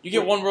 30. You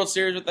get one World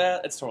Series with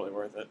that, it's totally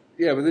worth it.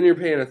 Yeah, but then you're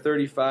paying a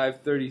 34 to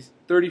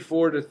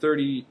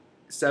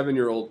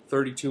 37-year-old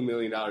 $32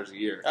 million a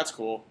year. That's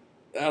cool.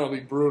 That'll be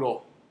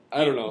brutal.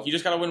 I don't know. You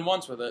just got to win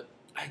once with it.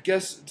 I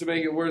guess to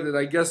make it worth it,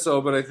 I guess so,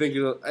 but I think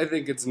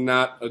it's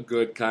not a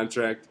good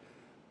contract,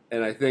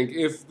 and I think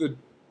if the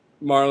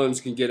Marlins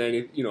can get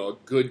a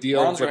good deal,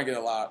 Marlins are gonna get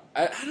a lot.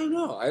 I don't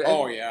know.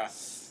 Oh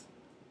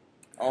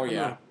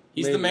yeah.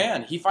 He's the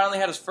man. He finally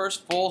had his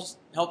first full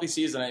healthy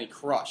season, and he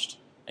crushed,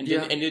 and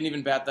didn't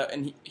even bat that,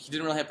 and he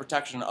didn't really have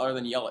protection other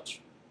than Yelich.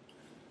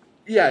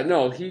 Yeah,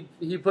 no, he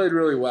played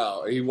really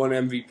well. He won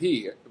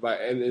MVP,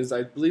 and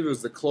I believe it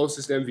was the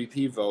closest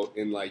MVP vote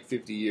in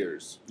 50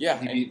 years. Yeah,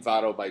 he beat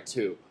Votto by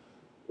 2,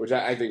 which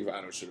I think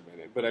Votto should have been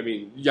it. But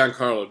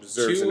Giancarlo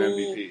deserves an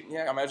MVP.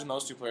 Yeah, imagine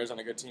those 2 players on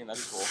a good team.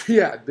 That'd be cool.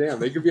 Yeah, damn,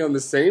 they could be on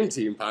the same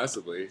team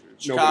possibly.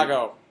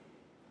 Chicago.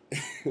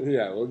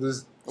 Yeah, we'll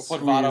just We'll put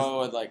squeeze-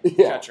 Votto at, like,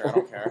 Yeah. catcher. I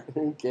don't care.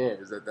 Who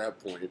cares at that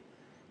point?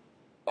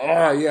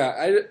 Oh,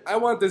 yeah. I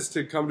want this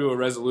to come to a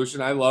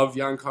resolution. I love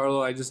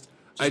Giancarlo.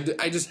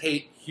 I just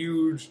hate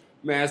huge,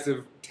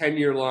 massive,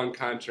 10-year-long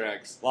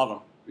contracts Love him.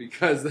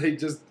 because they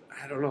just,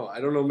 I don't know. I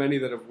don't know many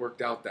that have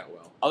worked out that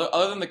well.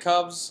 Other than the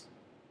Cubs,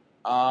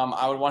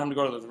 I would want him to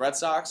go to the Red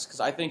Sox because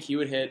I think he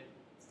would hit.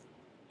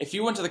 If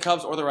you went to the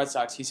Cubs or the Red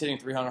Sox, he's hitting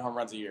 300 home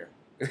runs a year.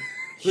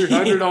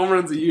 300 home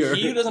runs a year.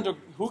 He doesn't.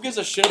 Who gives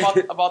a shit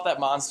about that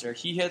monster?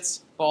 He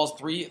hits balls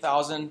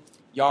 3,000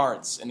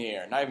 yards in the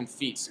air, not even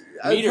feet.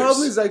 The Meters.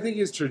 problem is I think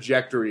his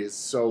trajectory is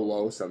so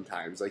low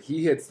sometimes. Like,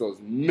 he hits those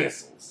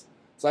missiles.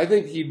 So I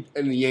think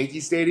in the Yankee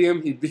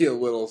Stadium, he'd be a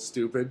little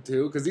stupid,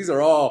 too, because these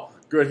are all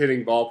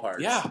good-hitting ballparks.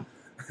 Yeah.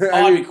 I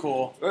That'd mean, be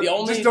cool. The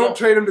only just don't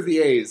trade him to the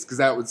A's, because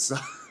that would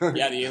suck.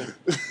 Yeah,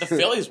 the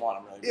Phillies want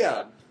him really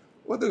Yeah. bad.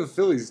 What are the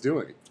Phillies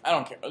doing? I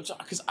don't care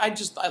because I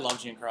love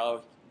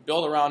Giancarlo.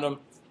 Build around him.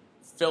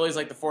 Philly's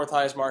like the fourth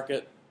highest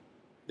market.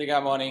 They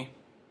got money.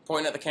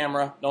 Pointing at the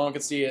camera, no one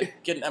can see it.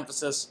 Get an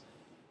emphasis.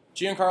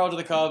 Giancarlo to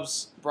the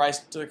Cubs. Bryce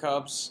to the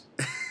Cubs.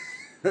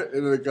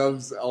 And the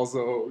Cubs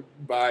also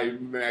buy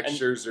Max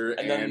Scherzer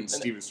and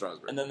Steven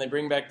Strasburg. And then they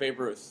bring back Babe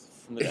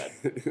Ruth from the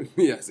dead.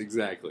 Yes,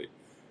 exactly.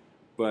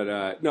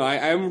 But no,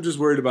 I'm just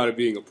worried about it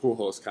being a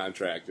Pujols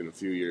contract in a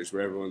few years,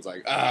 where everyone's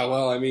like,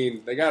 well, I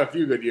mean, they got a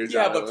few good years.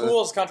 Yeah, out but of it.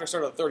 Pujols' contract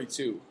started at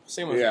 32.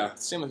 Same with Yeah.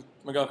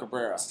 Miguel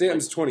Cabrera.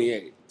 Stanton's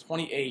 28.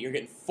 28. You're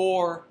getting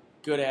 4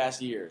 good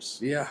ass years.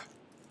 Yeah,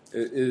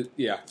 it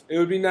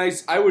would be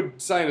nice. I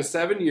would sign a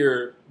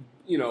 7-year,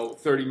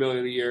 $30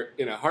 million a year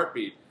in a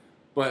heartbeat.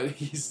 But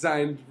he's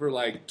signed for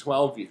like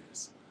 12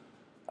 years.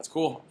 That's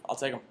cool. I'll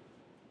take him.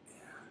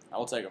 I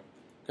will take him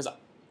because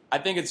I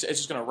think it's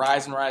just going to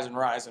rise and rise and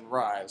rise and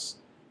rise,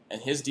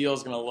 and his deal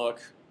is going to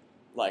look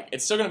like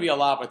it's still going to be a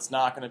lot, but it's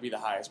not going to be the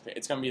highest pay.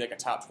 It's going to be like a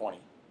top 20.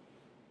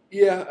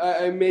 Yeah,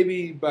 I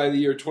maybe by the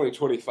year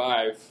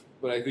 2025,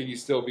 but I think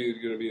he's still going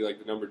to be like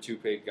the number 2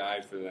 paid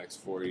guy for the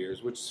next 4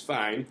 years, which is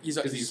fine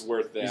because he's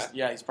worth that.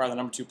 He's probably the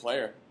number 2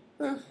 player,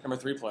 number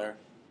 3 player.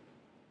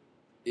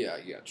 Yeah,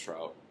 you got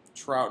Trout.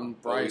 Trout and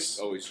Bryce.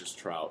 Always just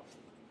Trout.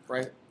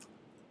 Bryce.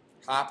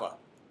 Papa.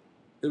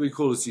 It'd be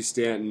cool to see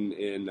Stanton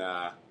in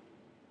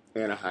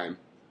Anaheim.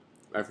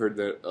 I've heard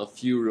that a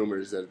few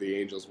rumors that the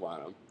Angels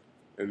want him,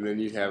 and then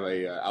you'd have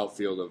a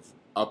outfield of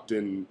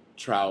Upton,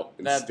 Trout,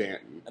 and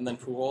Stanton. And then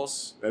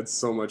Pujols. That's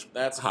so much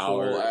That's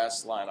power. a cool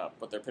ass lineup,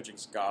 but their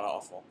pitching's god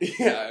awful.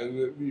 Yeah, and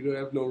you don't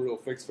have no real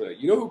fix for that.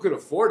 You know who could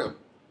afford him?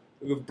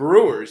 The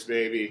Brewers,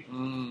 baby.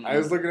 I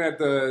was looking at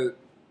the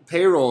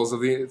payrolls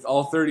of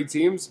all 30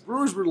 teams.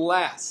 Brewers were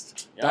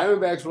last. Yeah.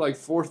 Diamondbacks were like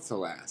 4th to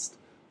last.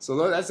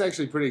 So that's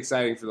actually pretty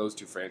exciting for those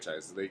two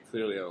franchises. They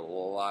clearly have a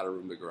lot of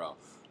room to grow.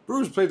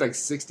 Brewers played like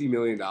 $60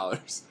 million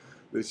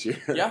this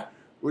year. Yeah.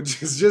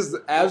 Which is just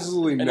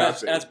absolutely And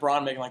nothing. that's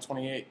Braun making like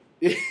 28.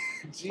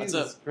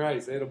 Jesus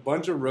Christ. They had a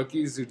bunch of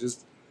rookies who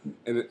just...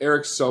 And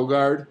Eric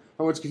Sogard,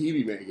 how much could he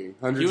be making?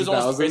 Hundreds He was of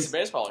almost the face thousands? of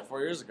baseball like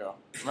 4 years ago.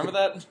 Remember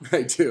that?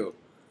 I do.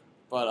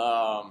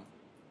 But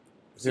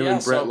Him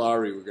and Brett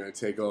Lawrie were going to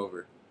take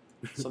over.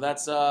 So that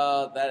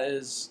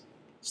is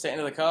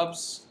Stanton to the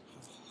Cubs,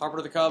 Harper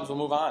to the Cubs. We'll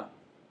move on.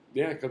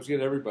 Yeah, Cubs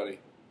get everybody.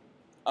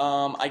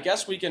 I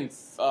guess we can.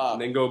 And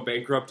then go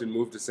bankrupt and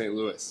move to St.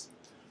 Louis.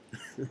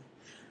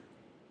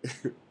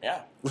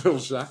 Yeah, A little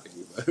shocking,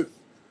 but...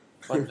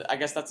 but I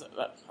guess that's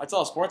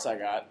all the sports I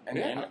got,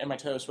 and my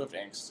Taylor Swift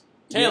angst.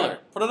 Yeah. Taylor,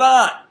 put it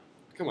on.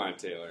 Come on,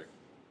 Taylor.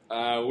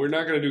 We're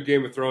not going to do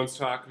Game of Thrones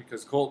talk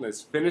because Colton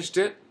has finished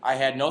it. I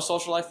had no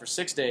social life for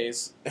 6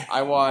 days.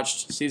 I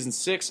watched season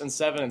 6 and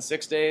 7 in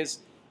 6 days.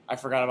 I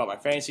forgot about my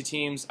fantasy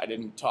teams. I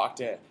didn't talk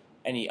to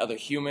any other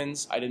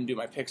humans. I didn't do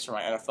my picks for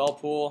my NFL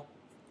pool.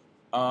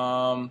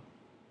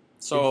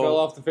 He fell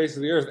off the face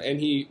of the earth, and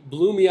he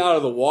blew me out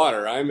of the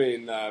water. I'm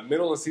in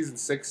middle of season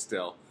 6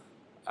 still.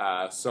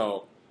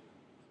 So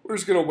we're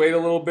just going to wait a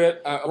little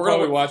bit. I'll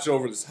probably watch it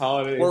over this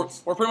holiday. We're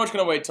pretty much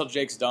going to wait till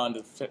Jake's done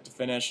to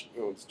finish.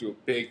 Let's do a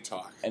big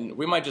talk. And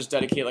we might just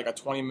dedicate like a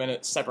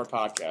 20-minute separate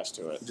podcast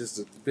to it. Just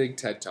a big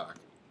TED talk,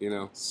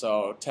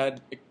 So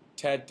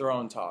Ted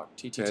Throne Talk,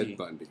 TTT. Ted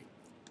Bundy.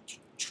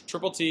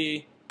 Triple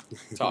T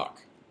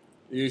Talk.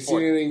 You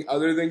seen anything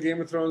other than Game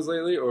of Thrones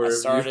lately, or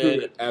have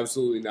you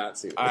absolutely not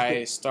seen it?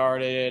 I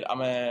started.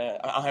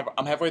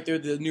 I'm halfway through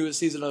the newest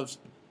season of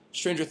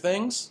Stranger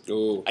Things.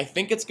 Oh. I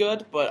think it's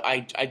good, but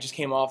I just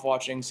came off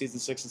watching season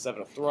 6 and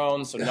 7 of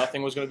Thrones, so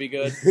nothing was going to be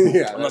good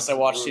Yeah, unless I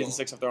watched brutal. season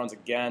 6 of Thrones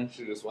again.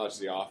 Should just watch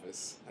The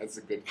Office. That's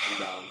a good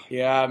cool down.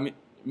 Yeah,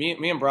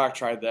 me and Brock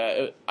tried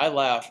that. I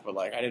laughed, but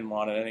I didn't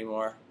want it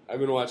anymore. I've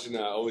been watching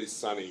Always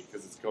Sunny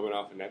because it's coming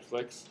off of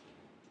Netflix,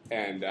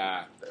 and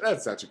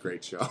that's such a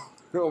great show.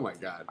 Oh my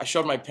god! I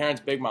showed my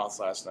parents Big Mouth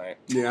last night.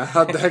 Yeah,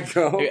 how'd that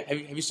go? Have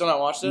you still not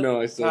watched it? No,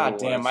 I still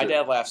haven't God damn, my watched it.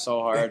 dad laughed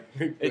so hard.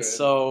 It's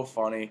so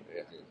funny.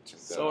 Yeah, I gotta check that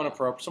So out.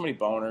 inappropriate. So many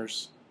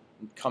boners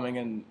coming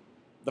in.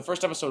 The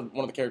first episode,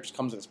 one of the characters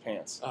comes in his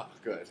pants. Oh,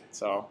 good.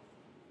 So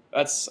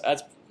that's. I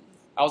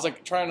was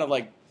trying to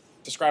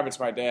describe it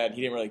to my dad.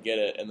 He didn't really get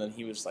it, and then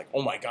he was like,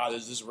 "Oh my god,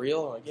 is this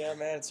real?" I'm like, "Yeah,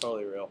 man, it's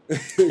totally real."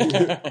 This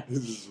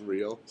is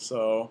real.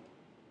 So,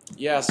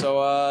 yeah.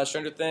 So,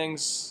 Stranger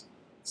Things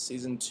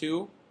season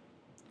 2.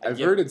 I've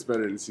heard it's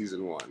better than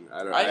season 1.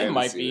 I think it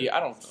might be. I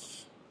don't.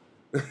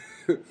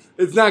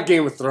 It's not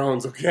Game of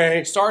Thrones,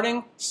 okay?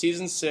 Starting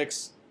season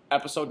 6,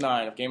 episode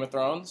 9 of Game of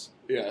Thrones.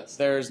 Yes.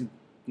 There's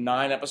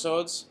 9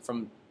 episodes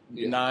from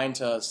 9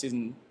 to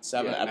season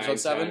 7, episode 9,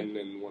 7. 10,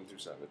 and 1 through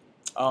 7.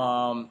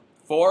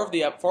 4 of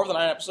the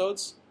 9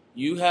 episodes,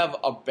 you have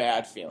a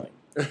bad feeling.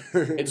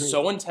 It's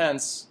so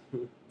intense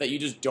that you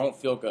just don't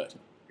feel good.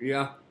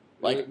 Yeah.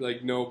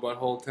 Like no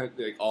butthole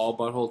tension, like all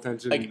butthole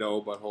tension, Like,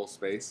 no butthole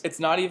space. It's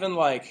not even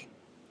like,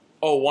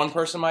 oh, one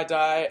person might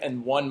die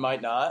and one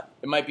might not.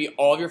 It might be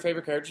all of your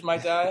favorite characters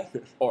might die,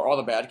 or all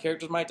the bad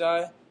characters might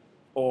die,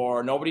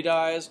 or nobody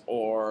dies,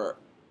 or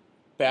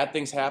bad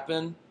things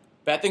happen.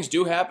 Bad things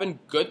do happen.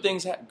 Good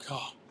things happen.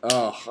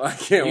 Oh, I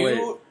can't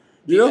wait.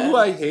 You know who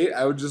I hate?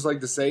 I would just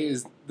like to say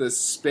is the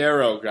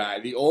Sparrow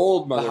guy, the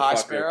old motherfucker. The High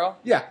Sparrow?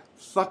 Yeah,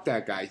 fuck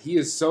that guy. He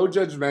is so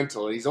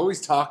judgmental. He's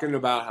always talking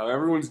about how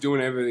everyone's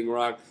doing everything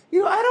wrong.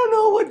 You know, I don't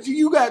know what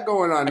you got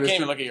going on. I can't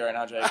even look at you right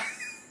now, Jake.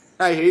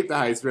 I hate the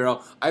High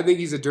Sparrow. I think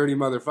he's a dirty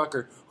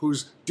motherfucker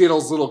who's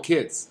diddles little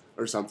kids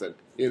or something.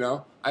 You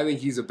know? I think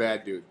he's a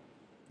bad dude.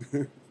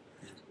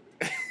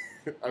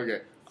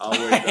 Okay, I'll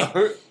wait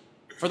though.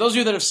 For those of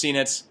you that have seen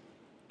it,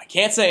 I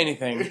can't say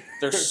anything.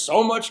 There's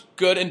so much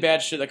good and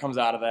bad shit that comes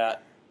out of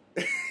that.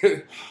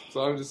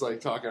 So I'm just like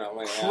talking out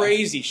my ass.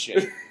 Crazy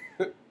shit.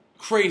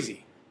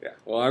 Crazy. Yeah.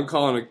 Well, I'm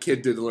calling a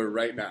kid diddler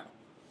right now.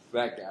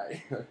 That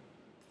guy.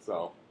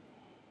 So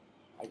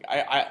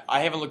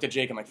I haven't looked at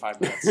Jake in like 5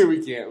 minutes.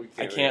 we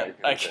can't.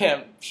 I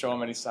can't show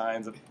him any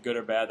signs of good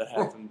or bad that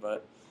happened,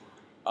 but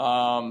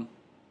oh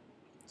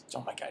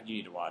my god, you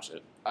need to watch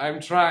it.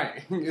 I'm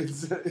trying.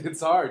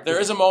 It's hard. There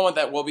is a moment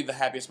that will be the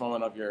happiest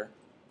moment of your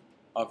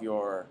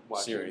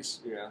Watching. series.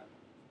 Yeah.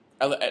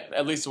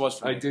 At least it was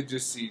for me. I did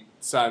just see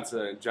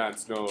Sansa and Jon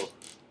Snow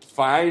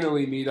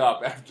finally meet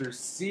up after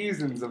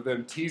seasons of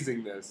them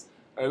teasing this.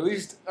 At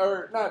least,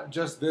 or not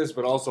just this,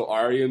 but also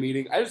Arya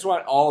meeting. I just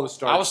want all the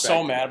Starks. I was so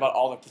back mad together. about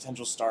all the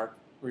potential Stark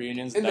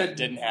reunions that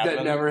didn't happen.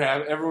 That never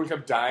happened. Everyone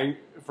kept dying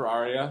for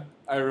Arya.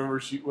 I remember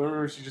she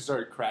just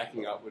started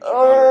cracking up when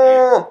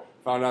she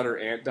found out her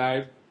aunt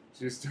died.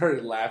 She just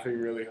started laughing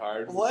really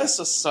hard.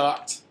 Melissa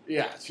sucked.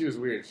 Yeah, she was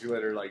weird. She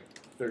let her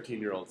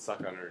 13-year-old suck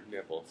on her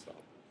nipple. So.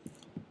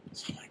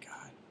 Oh my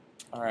god!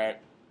 All right.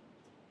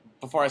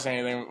 Before I say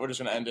anything, we're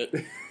just gonna end it.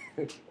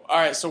 All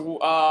right.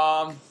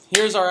 So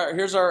here's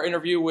our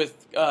interview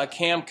with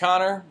Cam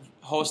Connor,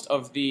 host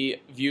of the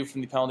View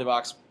from the Penalty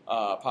Box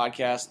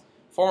podcast,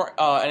 former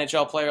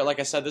NHL player. Like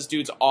I said, this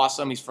dude's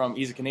awesome.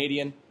 He's a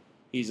Canadian.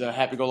 He's a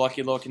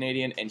happy-go-lucky little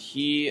Canadian, and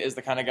he is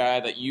the kind of guy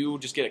that you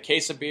just get a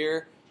case of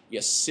beer,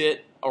 you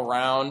sit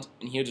around,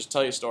 and he'll just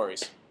tell you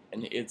stories,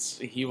 and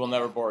he will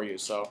never bore you.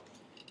 So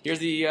here's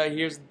the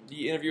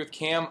interview with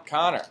Cam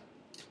Connor.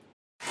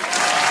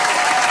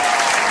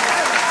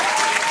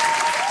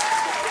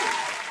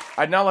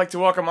 I'd now like to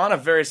welcome on a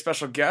very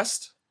special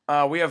guest.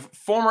 We have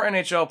former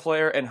NHL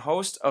player and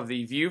host of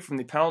the View from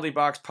the Penalty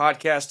Box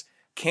podcast,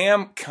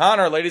 Cam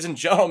Connor, ladies and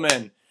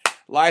gentlemen.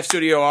 Live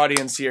studio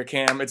audience here,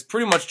 Cam. It's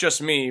pretty much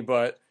just me,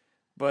 but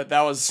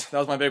that was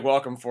my big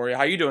welcome for you.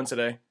 How you doing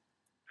today?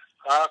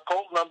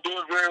 Colton, I'm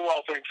doing very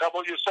well, thanks. How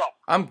about yourself?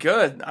 I'm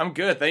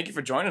good. Thank you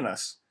for joining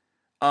us.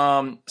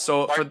 My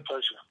pleasure.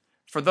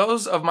 For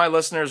those of my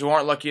listeners who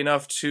aren't lucky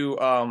enough to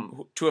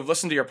have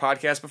listened to your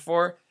podcast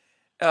before,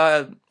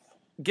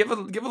 give a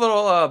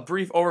little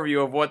brief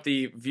overview of what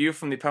the View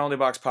from the Penalty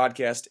Box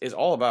podcast is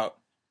all about.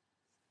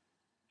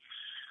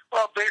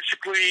 Well,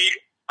 basically,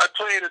 I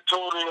played a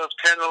total of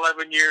 10,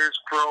 11 years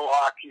pro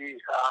hockey.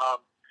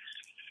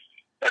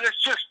 And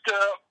it's just,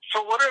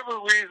 for whatever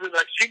reason,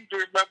 I seem to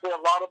remember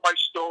a lot of my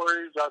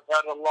stories. I've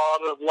had a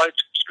lot of life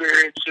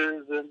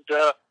experiences, and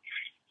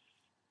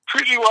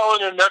pretty well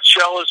in a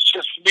nutshell, it's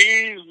just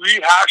me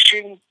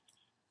rehashing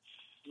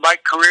my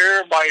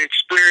career, my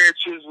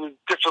experiences with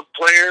different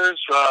players,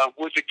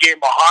 with the game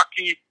of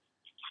hockey.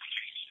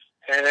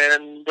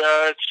 And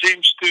it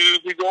seems to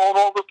be going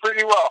over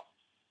pretty well.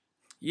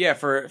 Yeah,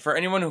 for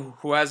anyone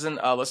who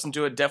hasn't listened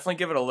to it, definitely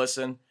give it a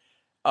listen.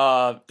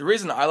 The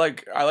reason I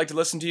like to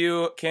listen to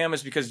you, Cam,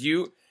 is because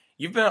you've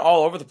been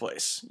all over the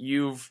place.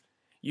 You've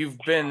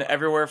been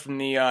everywhere from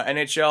the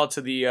NHL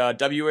to the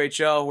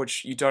WHL,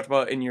 which you talked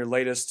about in your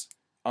latest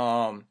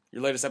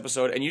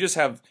episode, and you just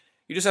have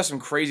some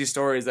crazy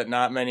stories that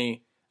not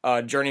many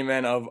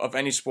journeymen of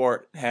any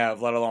sport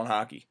have, let alone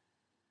hockey.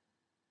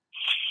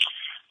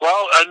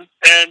 Well, and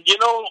you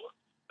know,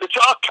 it's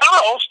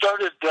all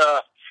started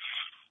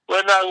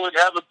when I would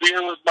have a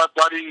beer with my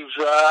buddies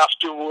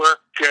after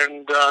work,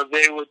 and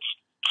they would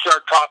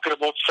start talking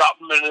about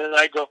something, and then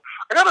I go,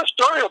 I got a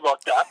story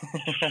about that.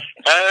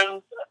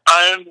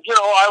 and you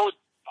know, I would,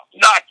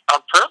 not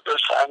on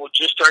purpose, I would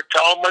just start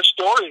telling my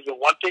stories, and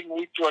one thing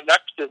lead to the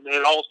next, and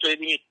they'd all say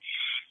to me,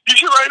 you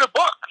should write a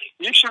book.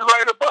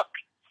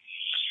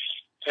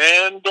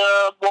 And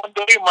one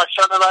day my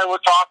son and I were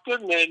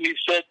talking, and he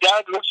said,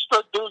 "Dad, let's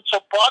start doing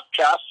some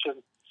podcasts."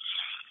 And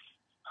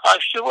I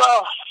said,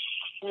 "Well,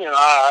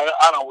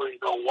 I don't really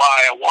know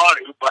why I want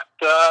to, but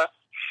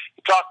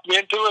he talked me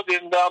into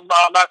it, and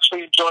I'm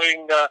actually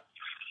enjoying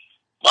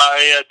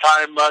my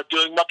time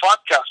doing my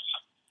podcast."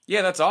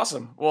 Yeah, that's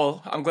awesome.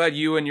 Well, I'm glad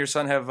you and your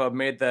son have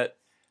made that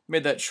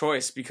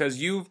choice,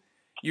 because you've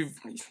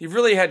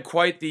really had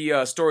quite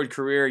the storied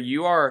career.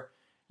 You are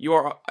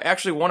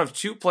actually one of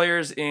 2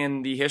 players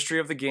in the history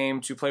of the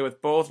game to play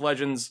with both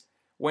legends,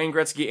 Wayne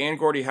Gretzky and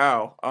Gordie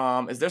Howe.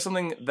 Is there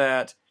something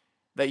that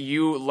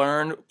you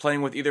learned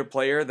playing with either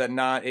player that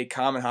not a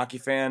common hockey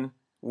fan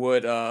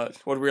would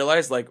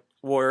realize? Like,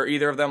 were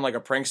either of them like a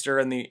prankster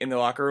in the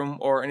locker room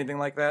or anything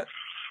like that?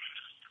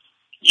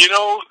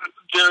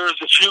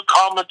 There's a few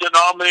common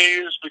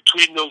denominators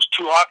between those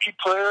 2 hockey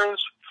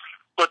players,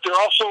 but they're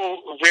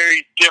also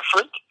very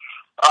different.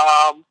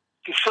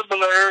 The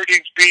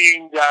similarities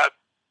being that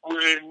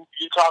when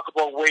you talk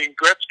about Wayne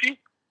Gretzky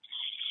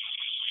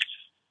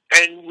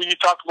and when you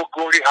talk about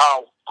Gordie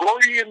Howe,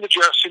 Gordie in the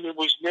dressing room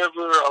was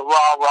never a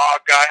rah-rah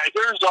guy.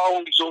 There's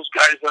always those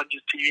guys on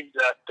your team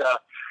that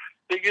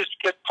they just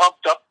get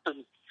pumped up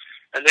and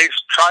they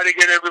try to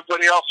get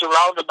everybody else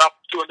around them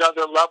up to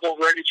another level,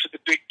 ready for the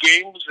big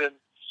games. And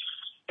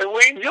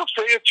Wayne, he'll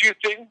say a few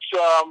things,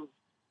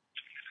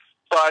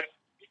 but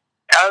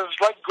as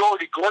like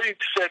Gordie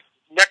said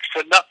next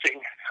to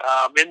nothing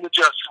in the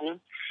dressing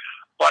room.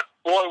 But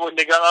boy, when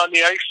they got on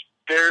the ice,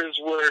 there's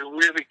where it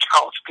really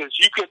counts, because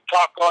you can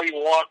talk all you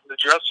want in the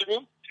dressing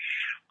room,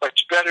 but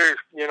you better,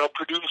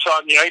 produce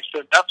on the ice.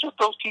 And that's what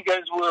those 2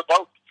 guys were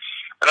about.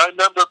 And I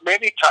remember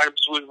many times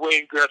with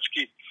Wayne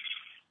Gretzky,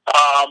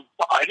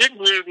 I didn't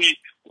really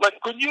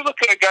like when you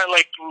look at a guy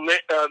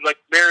like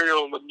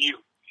Mario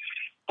Lemieux.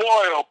 Boy,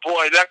 oh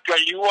boy, that guy!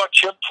 You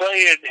watch him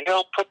play, and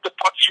he'll put the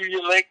puck through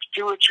your legs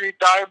 2 or 3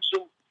 times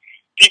and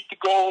beat the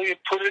goalie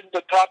and put it in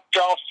the top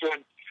shelf,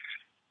 and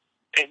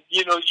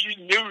you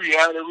knew he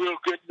had a real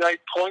good night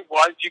point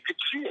wise. You could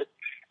see it.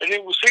 And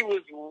then we'll say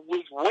with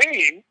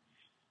Wayne,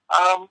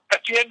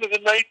 at the end of the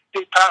night,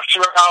 they pass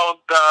around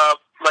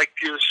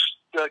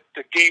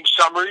the game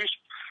summaries,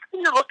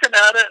 and you're looking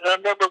at it, and I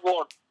remember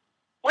going,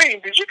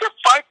 "Wayne, did you get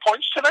 5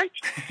 points tonight?"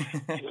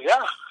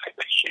 Yeah,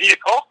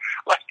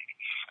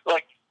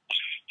 like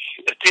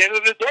at the end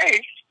of the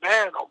day,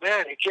 man, oh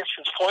man, he gets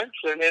his points.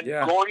 And then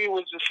Gordie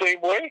was the same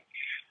way.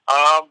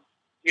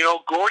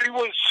 Gordie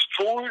was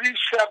 47,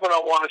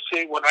 I want to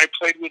say, when I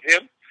played with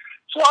him.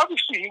 So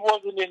obviously he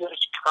wasn't in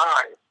his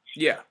prime.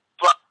 Yeah.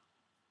 But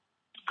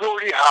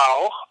Gordie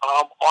Howe,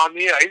 on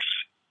the ice,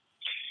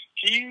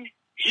 he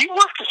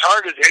worked as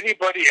hard as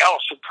anybody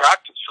else in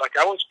practice. Like,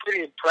 I was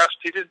pretty impressed.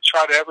 He didn't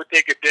try to ever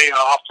take a day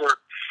off or,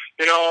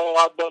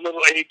 I'm a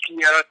little achy,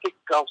 and I think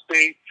I'll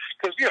stay.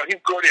 Because,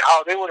 he's Gordie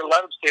Howe. They would have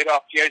let him stay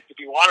off the ice if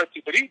he wanted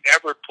to, but he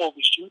never pulled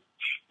the chute.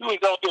 He was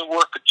out there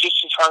working just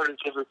as hard as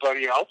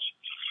everybody else.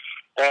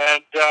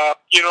 And,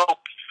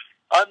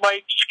 I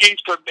might skate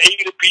from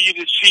A to B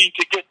to C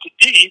to get to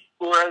D,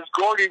 whereas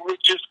Gordie would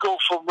just go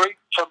from A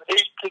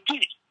to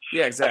D.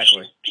 Yeah,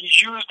 exactly. He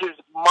used his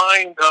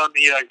mind on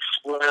the ice,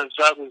 whereas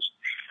others,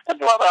 and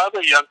a lot of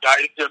other young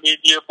guys,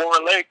 you have more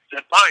legs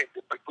than mind.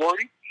 But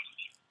Gordie,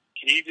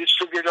 he just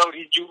figured out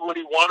he knew what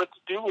he wanted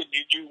to do, and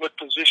he knew what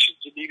positions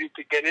he needed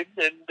to get in,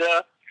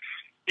 and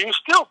he was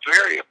still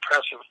very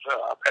impressive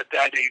at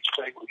that age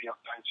playing with young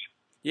guys.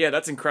 Yeah,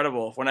 that's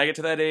incredible. When I get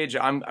to that age,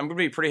 I'm going to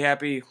be pretty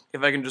happy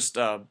if I can just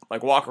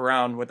walk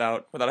around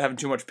without having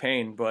too much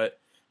pain. But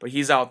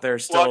he's out there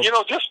still.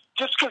 Well, just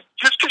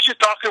because you're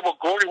talking about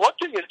Gordie, one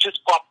thing that just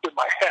popped in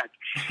my head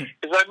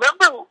is I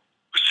remember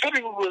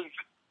sitting with.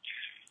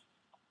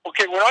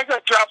 Okay, when I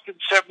got drafted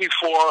in '74,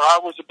 I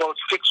was about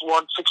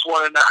 6'1",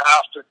 6'1 and a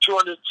half, or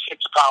 206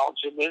 pounds,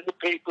 and in the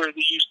paper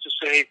they used to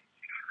say,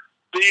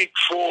 "Big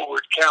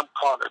forward, Cam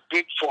Connor,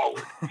 big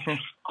forward."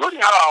 Gordie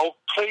Howe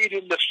played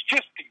in the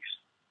 50s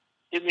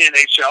in the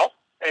NHL,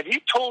 and he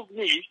told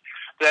me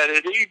that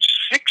at age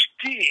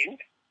 16,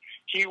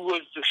 he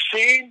was the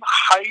same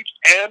height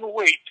and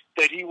weight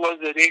that he was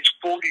at age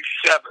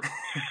 47.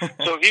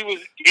 So he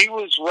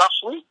was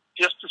roughly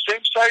just the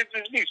same size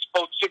as me,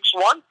 about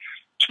 6'1",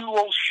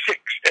 206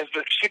 as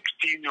a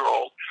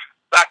 16-year-old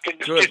back in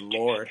the 50s. Good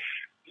Lord.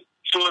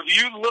 So if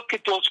you look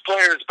at those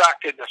players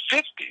back in the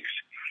 50s,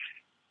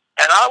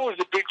 and I was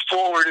a big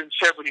forward in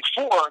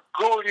 '74,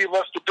 Gordie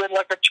must have been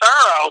like a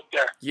tar out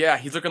there. Yeah,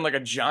 he's looking like a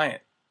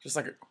giant. Just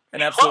like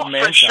an absolute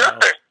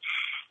man-child. Sure.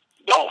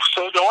 No,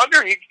 so no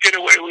wonder he could get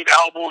away with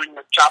elbowing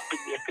and chopping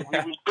you,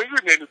 because he was bigger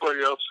than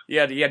anybody else.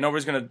 Yeah,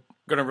 nobody's gonna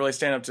really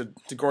stand up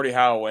to Gordie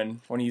Howe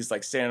when he's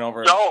like standing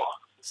over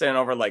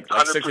like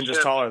 6 inches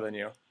taller than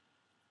you.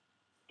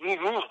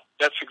 Mm-hmm.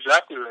 That's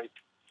exactly right.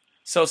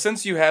 So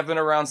since you have been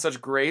around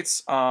such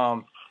greats,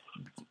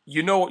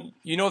 you know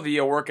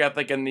the work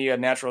ethic and the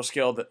natural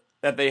skill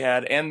that they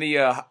had, and the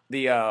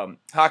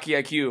hockey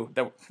IQ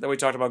that we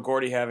talked about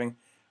Gordie having.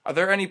 Are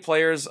there any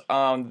players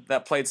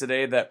that play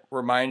today that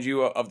remind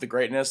you of the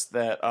greatness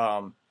that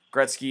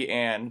Gretzky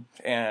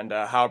and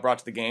Howe brought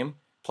to the game?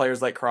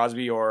 players like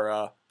Crosby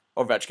or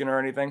Ovechkin or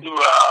anything?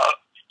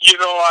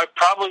 I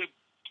probably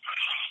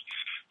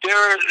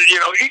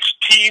each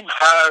team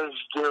has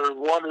their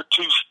one or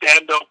two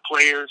standout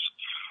players,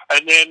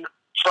 and then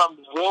from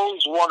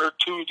those one or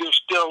two,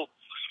 there's still,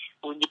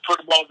 when you put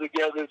them all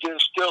together,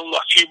 there's still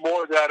a few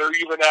more that are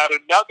even at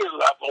another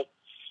level.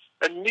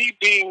 And me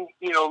being,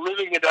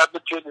 living in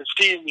Edmonton and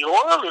seeing the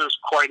Oilers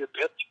quite a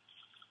bit,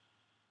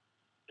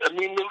 I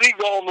mean, the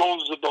league all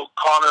knows about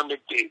Connor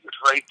McDavid,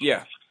 right?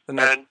 Yeah, and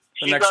the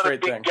next he's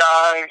great a big thing.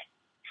 guy,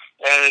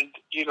 and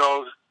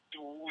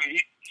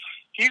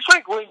he's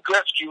like Wayne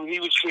Gretzky when he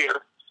was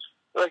here.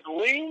 Like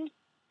Wayne,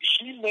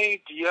 he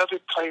made the other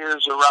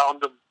players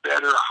around him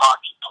better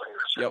hockey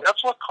players. Yep. And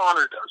that's what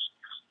Connor does.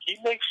 He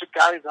makes the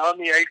guys on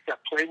the ice that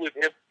play with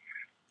him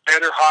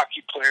better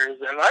hockey players.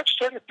 And I've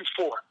said it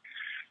before,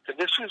 and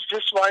this is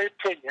just my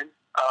opinion.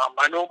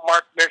 I know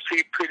Mark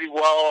Messier pretty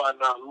well, and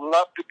I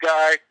love the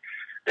guy.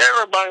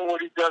 Never mind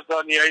what he does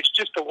on the ice.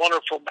 Just a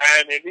wonderful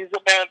man, and he's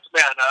a man's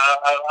man.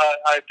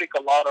 I think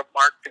a lot of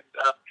Mark and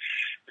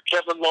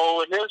Kevin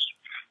Lowe, and there's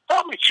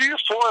probably 3 or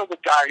 4 of the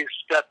guys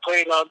that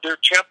played on their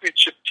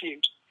championship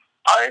teams.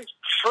 I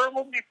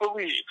firmly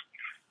believe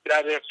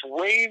that if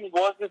Wayne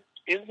wasn't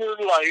in their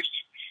life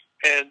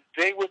and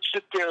they would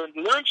sit there and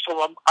learn from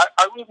him,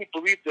 I really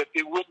believe that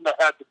they wouldn't have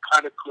had the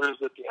kind of careers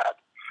that they had.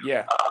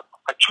 Yeah.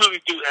 I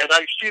truly do. And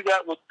I see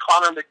that with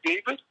Connor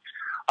McDavid.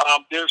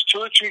 There's 2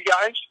 or 3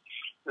 guys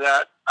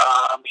that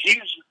he's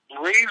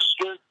raised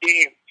their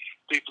game.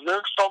 They've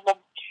learned from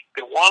him.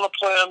 They want to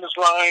play on his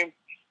line.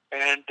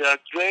 And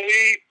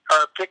they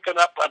are picking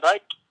up, and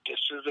this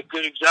is a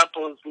good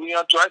example of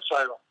Leon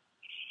Draisaitl.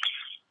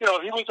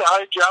 He was a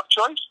high draft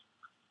choice,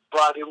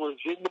 but it was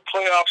in the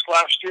playoffs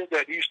last year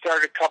that he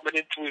started coming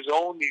into his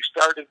own. He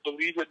started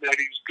believing that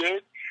he's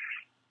good.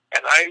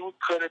 And I would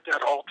credit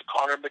that all to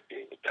Connor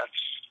McDavid. That's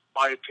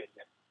my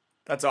opinion.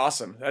 That's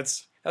awesome.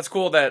 That's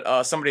cool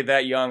that somebody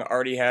that young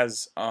already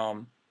has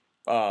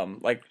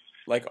like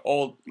the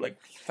old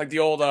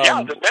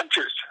the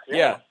mentors.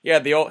 Yeah,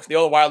 the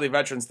old wily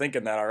veterans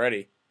thinking that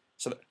already.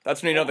 So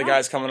that's when the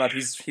guy's coming up.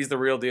 He's the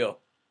real deal.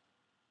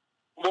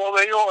 Well,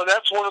 and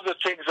that's one of the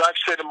things I've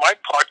said in my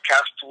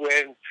podcast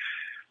when,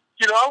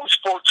 I was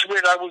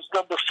fortunate. I was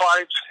number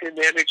 5 in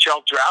the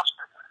NHL draft,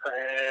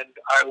 and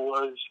I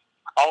was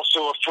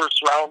also a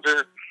first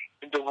rounder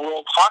in the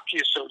World Hockey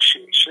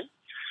Association.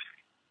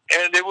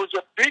 And it was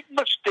a big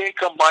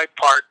mistake on my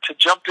part to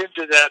jump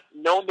into that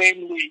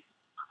no-name league.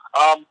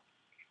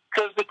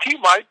 Because the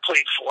team I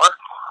played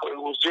for, it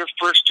was their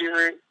first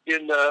year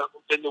in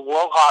the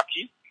World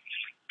Hockey,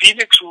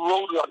 Phoenix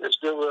Roadrunners.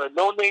 They were a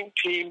no-name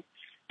team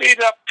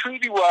made up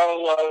pretty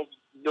well of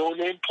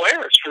no-name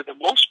players for the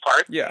most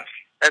part. Yeah.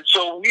 And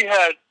so we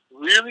had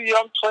really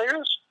young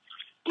players.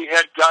 We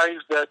had guys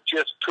that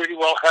just pretty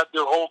well had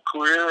their whole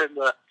career in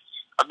the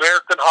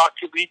American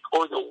Hockey League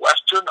or the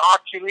Western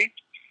Hockey League.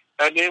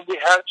 And then we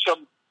had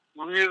some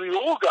really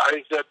old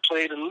guys that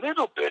played a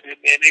little bit in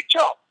the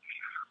NHL.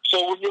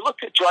 So when you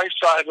look at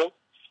Draisaitl,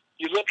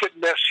 you look at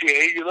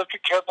Messier, you look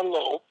at Kevin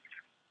Lowe,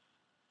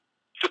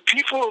 the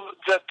people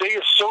that they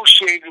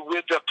associated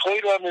with that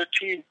played on their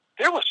team,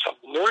 there was some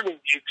learning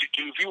you could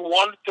do. If you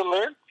wanted to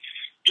learn,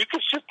 you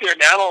could sit there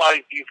and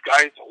analyze these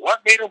guys and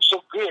what made them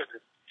so good.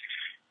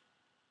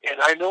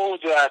 And I know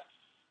that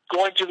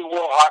going to the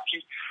World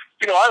Hockey,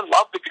 I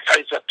love the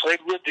guys I played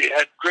with. They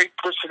had great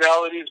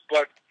personalities,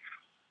 but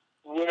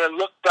when I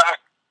look back,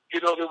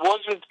 there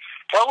wasn't.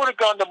 If I would have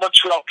gone to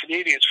Montreal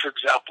Canadiens, for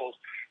example,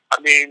 I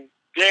mean,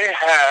 they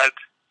had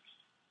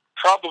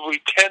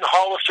probably 10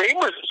 Hall of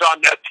Famers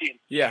on that team.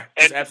 Yeah,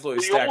 and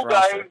absolutely the stacked old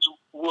roster. guys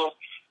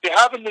they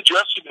have in the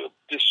dressing room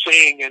this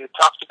saying, and it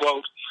talks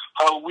about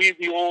how we,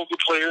 the older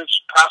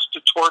players, pass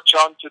the torch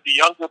on to the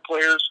younger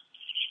players,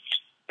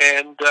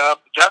 and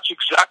that's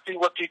exactly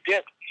what they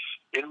did.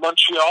 In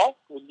Montreal,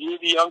 when you're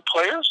the young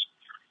players,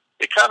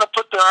 they kind of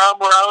put their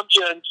arm around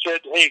you and said,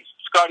 hey,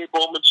 Scotty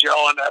Bowman's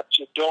yelling at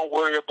you. Don't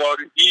worry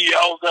about it. He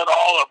yells at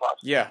all of us.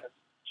 Yeah.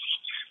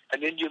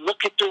 And then you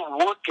look at their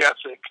work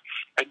ethic,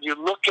 and you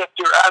look at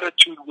their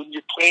attitude when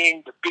you're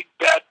playing the big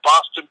bad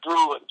Boston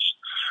Bruins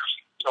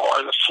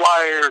or the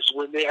Flyers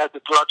when they had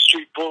the Broad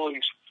Street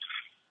Bullies.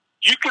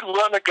 You could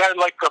run a guy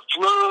like a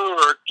Fleur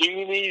or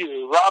Gainey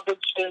or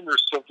Robinson or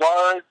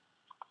Savard.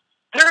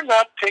 They're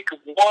not taking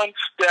one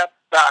step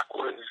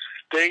backwards.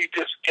 They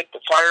just get the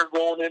fire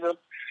going in them,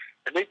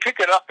 and they pick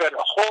it up at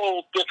a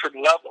whole different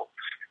level.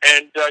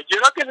 And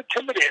you're not going to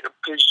intimidate them,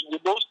 because when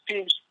those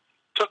teams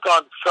took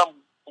on some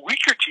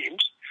weaker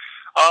teams,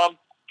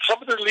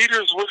 some of their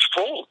leaders would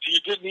fold. You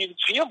didn't even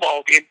see them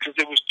all game because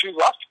it was too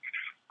rough.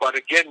 But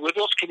again, with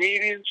those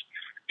Canadians,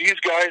 these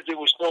guys, there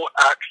was no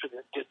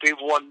accident that they've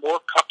won more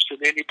cups than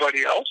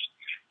anybody else,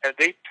 and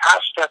they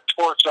passed that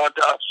torch on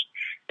to us.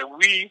 And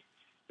we,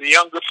 the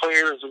younger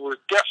players, were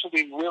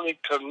definitely willing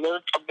to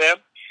learn from them,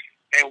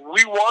 and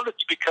we wanted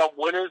to become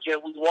winners,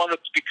 and we wanted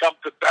to become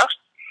the best,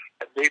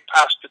 and they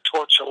passed the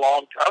torch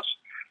along to us,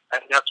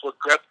 and that's what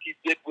Gretzky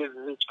did with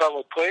his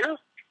fellow players,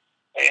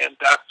 and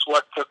that's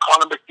what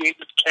Connor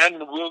McDavid can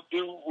and will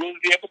do with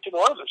the Edmonton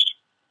Oilers.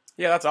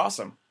 Yeah, that's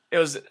awesome.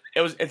 It's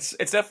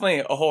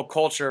definitely a whole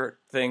culture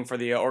thing for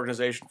the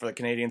organization, for the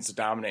Canadians to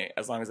dominate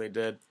as long as they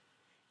did.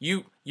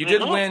 You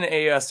did win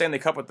a Stanley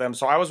Cup with them,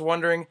 so I was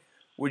wondering,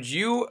 would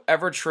you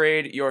ever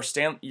trade your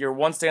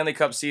one Stanley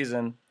Cup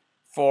season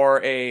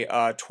for a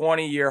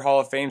 20-year Hall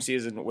of Fame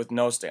season with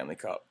no Stanley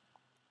Cup?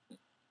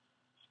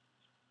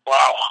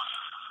 Wow.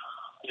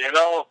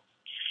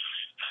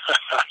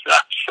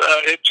 That's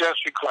an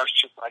interesting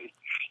question, buddy.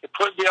 You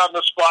put me on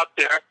the spot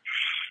there.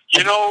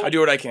 I do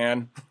what I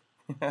can.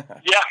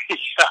 Yeah. This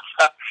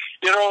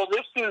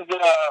is,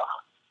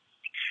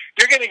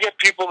 you're going to get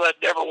people that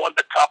never won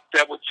the Cup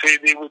that would say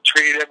they would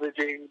trade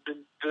everything,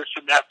 this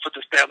and that for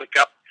the Stanley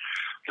Cup.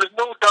 There's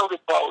no doubt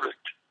about it.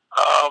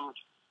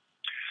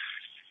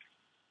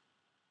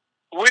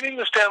 Winning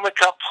the Stanley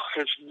Cup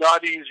is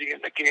not easy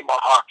in the game of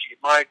hockey.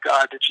 My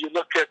God, if you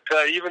look at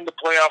even the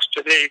playoffs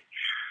today,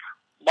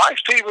 my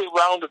favorite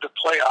round of the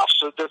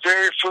playoffs is the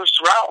very first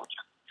round,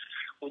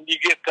 when you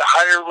get the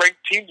higher-ranked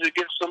teams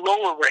against the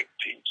lower-ranked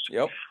teams.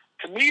 Yep.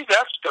 To me,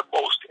 that's the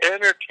most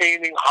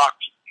entertaining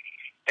hockey.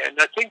 And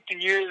I think the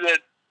year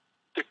that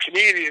the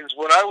Canadians,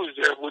 when I was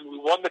there, when we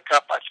won the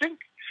Cup, I think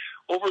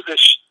over the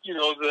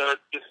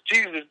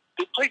season,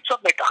 they played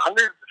something like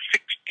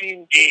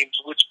 116 games,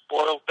 which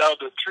boiled down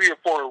to 3 or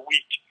 4 a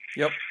week.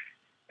 Yep.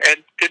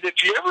 And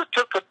if you ever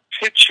took a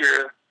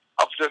picture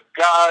of the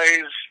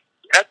guys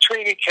at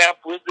training camp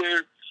with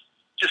their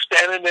just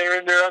standing there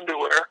in their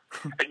underwear,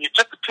 and you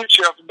took a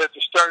picture of them at the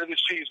start of the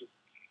season,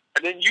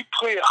 and then you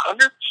play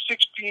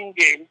 116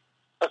 games,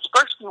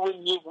 especially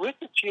when you're with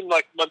a team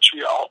like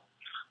Montreal,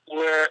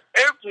 where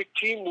every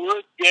team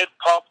would get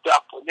pumped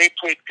up when they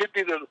played. Could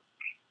be the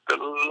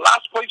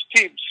last place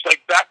teams,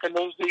 like back in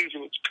those days, it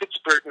was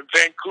Pittsburgh and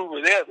Vancouver.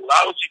 They had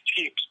lousy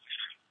teams.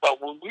 But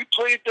when we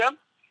played them,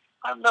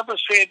 I remember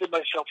saying to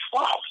myself,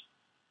 wow,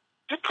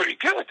 they're pretty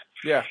good.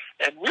 Yeah.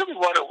 And really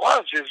what it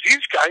was is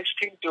these guys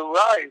seemed to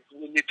rise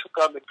when they took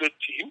on the good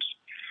teams.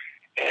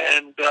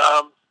 And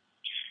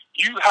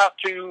you have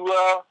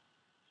to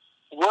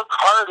work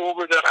hard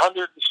over that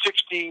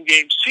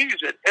 116-game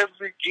season.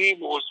 Every game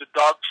was a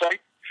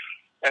dogfight.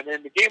 And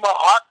in the game of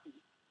hockey,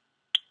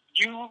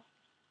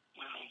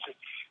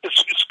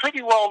 it's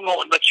pretty well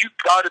known that you've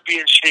got to be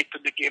in shape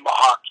in the game of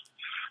hockey.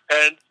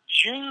 And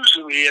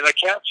usually, and I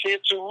can't say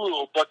it's a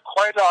rule, but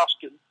quite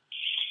often,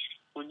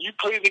 when you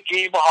play the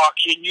game of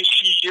hockey and you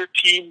see your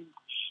team,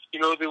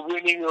 they're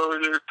winning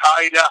or they're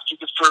tied after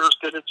the first,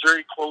 and it's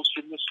very close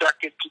in the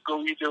second to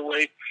go either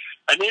way.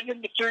 And then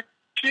in the third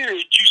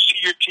period, you see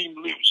your team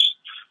lose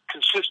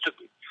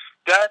consistently.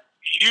 That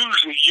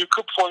usually you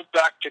could point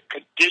back to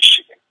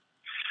conditioning.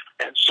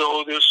 And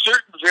so there's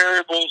certain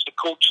variables the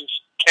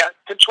coaches can't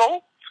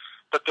control,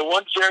 but the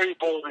one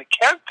variable they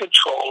can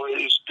control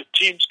is the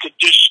team's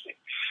conditioning.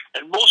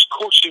 And most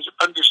coaches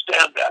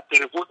understand that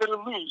if we're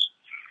going to lose,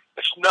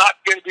 it's not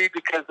going to be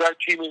because our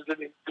team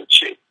isn't in good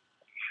shape.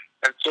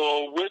 And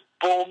so with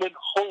Bowman,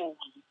 holy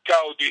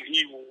cow, did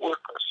he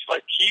work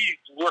us. He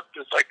worked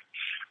us like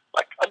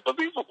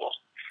unbelievable.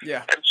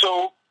 Yeah. And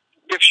so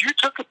if you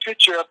took a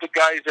picture of the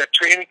guys at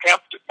training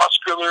camp, they're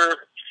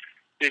muscular,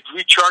 they've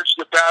recharged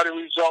the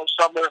batteries all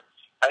summer,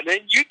 and then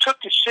you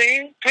took the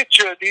same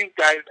picture of these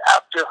guys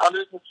after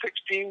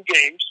 116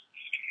 games,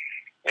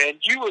 and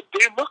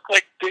they look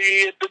like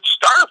they had been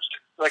starved.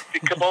 Like they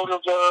come out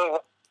of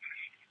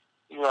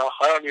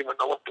I don't even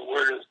know what the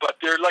word is, but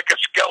they're like a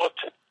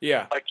skeleton.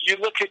 Yeah. Like you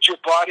look at your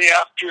body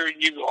after and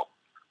you go,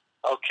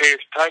 okay,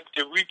 it's time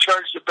to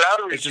recharge the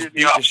batteries in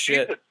the off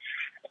season.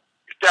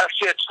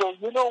 That's it. So,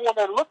 when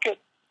I look at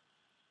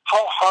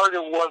how hard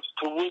it was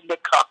to win the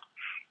Cup,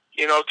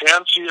 to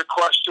answer your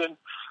question,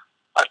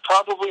 I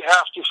probably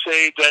have to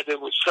say that it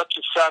was such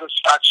a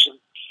satisfaction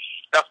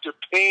after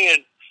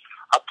paying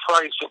a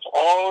price of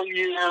all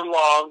year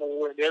long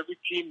when every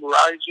team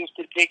rises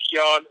to take you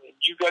on and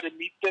you got to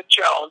meet that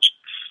challenge.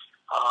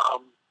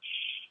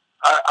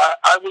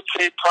 I would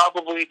say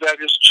probably that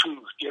is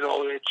true.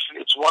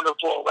 It's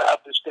wonderful to have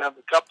the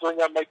Stanley Cup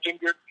ring on my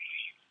finger.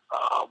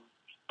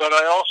 But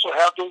I also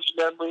have those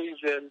memories,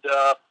 and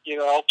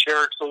I'll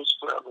cherish those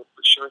forever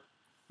for sure.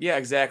 Yeah,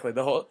 exactly.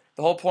 The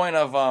whole point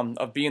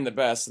of being the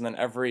best, and then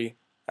every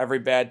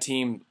bad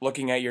team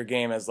looking at your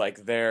game as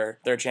like their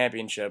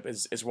championship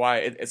is why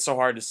it's so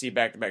hard to see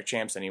back-to-back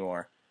champs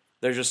anymore.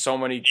 There's just so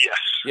many. Yes.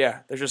 Yeah,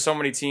 there's just so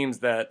many teams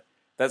that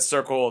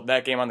circle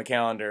that game on the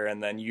calendar,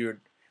 and then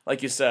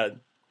like you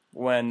said,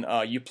 when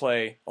you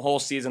play a whole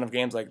season of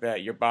games like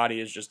that, your body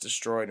is just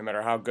destroyed, no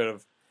matter how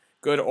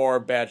good or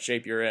bad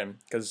shape you're in,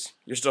 because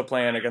you're still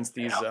playing against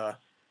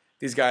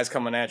these guys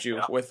coming at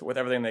you with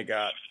everything they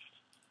got.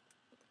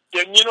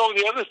 And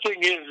the other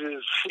thing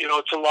is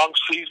it's a long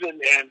season,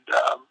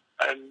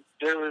 and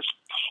there is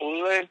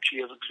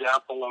plenty of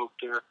example out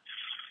there.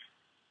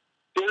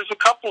 There's a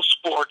couple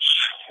sports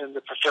in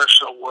the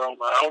professional world.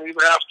 I don't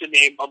even have to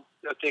name them.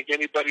 I think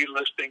anybody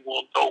listening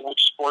will know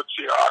which sports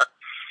they are.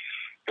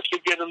 If they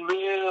get a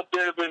little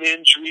bit of an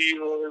injury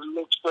or it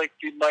looks like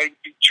they might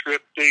be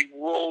tripped, they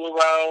roll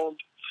around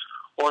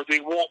or they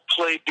won't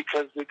play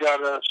because they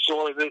got a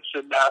sore this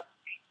and that.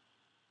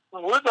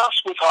 with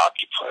us, with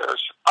hockey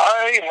players,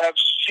 I have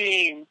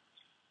seen,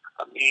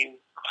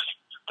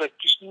 like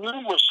these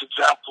numerous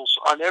examples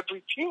on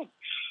every team.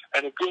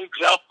 And a good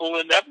example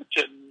in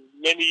Edmonton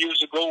many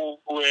years ago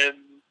when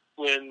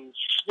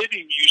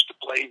Smitty used to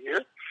play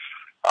here,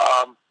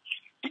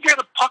 he got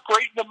a puck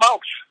right in the mouth.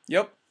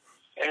 Yep.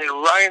 And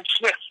Ryan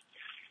Smith.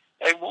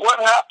 And what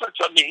happens?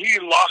 He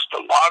lost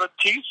a lot of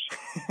teeth.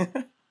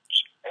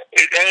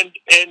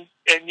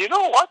 and you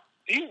know what?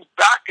 He's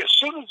back as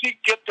soon as he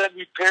get that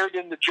repaired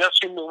in the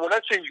dressing room. When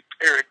I say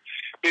repaired,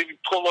 maybe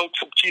pull out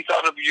some teeth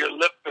out of your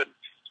lip and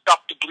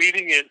stop the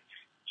bleeding. And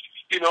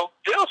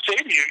they'll say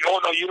to you, "Oh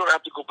no, you don't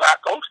have to go back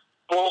out."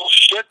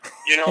 Bullshit.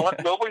 You know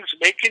what? Nobody's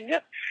making you.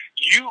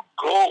 You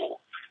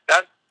go.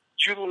 That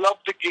you love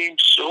the game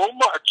so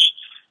much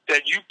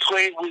that you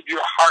play with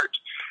your heart.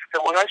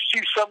 And when I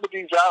see some of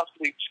these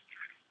athletes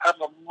have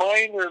a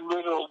minor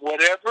little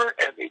whatever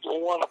and they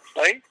don't want to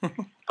play,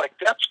 like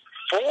that's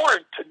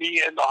foreign to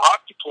me and the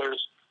hockey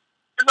players.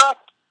 They're not,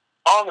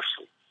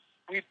 honestly,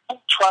 we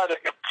don't try to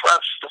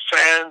impress the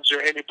fans or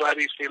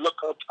anybody, say, look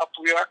how tough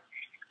we are.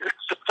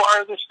 It's the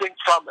farthest thing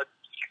from it.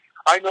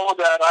 I know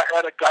that I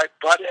had a guy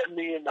butt at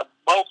me in the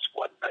mouth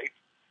one night.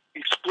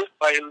 He split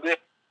my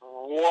lip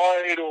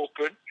wide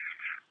open.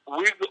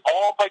 With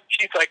all my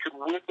teeth, I could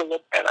wiggle them,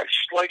 and I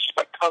sliced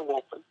my tongue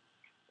open.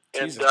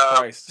 Jesus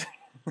Christ.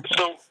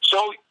 So,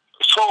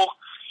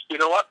 you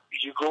know what?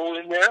 You go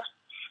in there,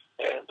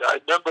 and I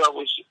remember I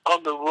was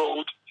on the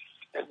road,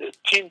 and the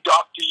team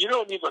doctor, you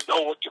don't even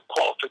know what your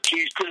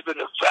qualifications, could have been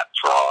a vet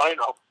for all I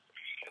know.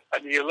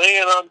 And you're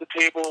laying on the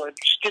table and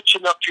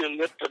stitching up your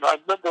lip, and I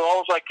remember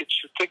all I could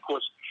think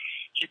was,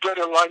 you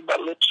better line my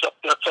lips up,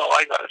 that's all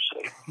I got to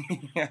say.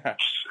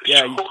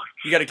 Yeah,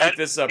 you got to keep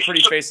this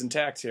pretty face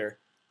intact here.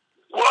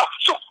 Well,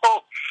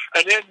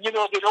 and then, they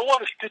don't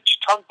want to stitch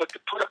your tongue, but they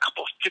put a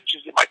couple of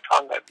stitches in my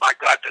tongue. And my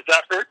God, does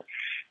that hurt?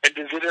 And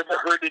does it ever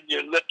hurt in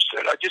your lips?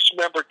 And I just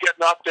remember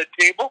getting off that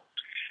table,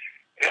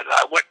 and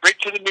I went right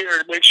to the mirror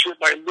to make sure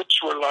my lips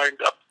were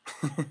lined up.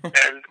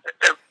 And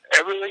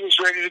everything was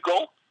ready to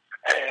go.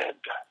 And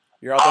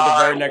you're out there the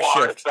very next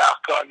shift.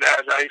 Back on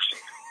that ice.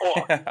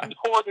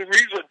 No other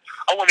reason.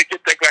 I want to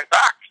get that guy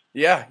back.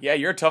 Yeah,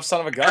 you're a tough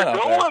son of a gun out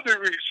there. No other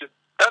reason.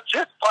 That's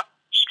it. Fuck.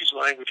 Excuse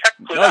my language. Heck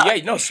for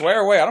that. No,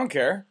 swear away. I don't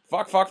care.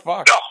 Fuck.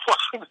 No.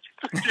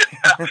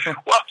 Yeah.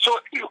 Well, so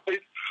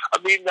anyways,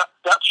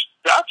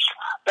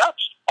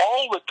 that's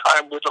all the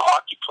time with the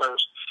hockey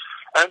players.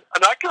 And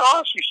I can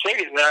honestly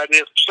say that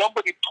if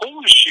somebody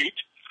pulled a sheet,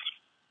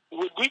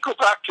 when we go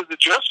back to the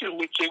dressing room,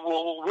 we'd say,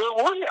 well, where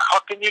were you? How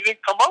come you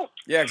didn't come out?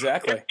 Yeah,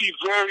 exactly. It'd be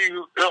very,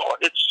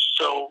 it's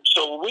so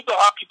with the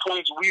hockey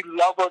players, we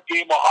love our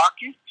game of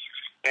hockey.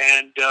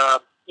 And,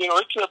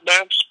 it's a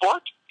man's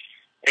sport.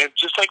 And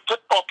just like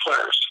football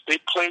players, they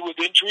play with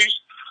injuries.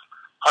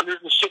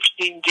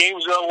 116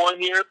 games that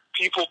 1 year,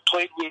 people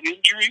played with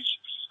injuries.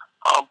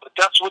 But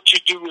that's what you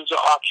do as a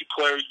hockey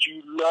player.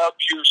 You love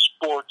your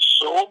sport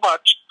so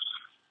much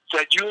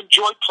that you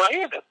enjoy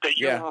playing it. That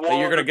you're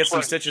going to get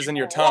some stitches in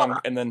your tongue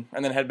and then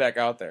head back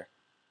out there.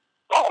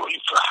 Oh,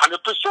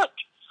 100%.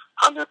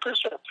 100%.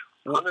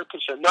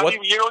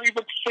 You don't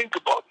even think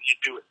about it. You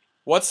do it.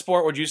 What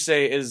sport would you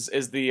say is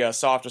the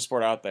softest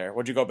sport out there?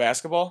 Would you go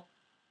basketball?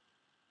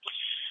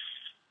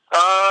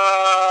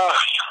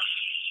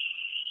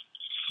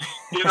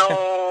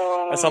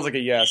 That sounds like a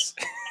yes.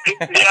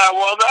 Yeah,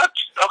 well,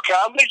 that's okay.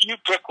 I'll let you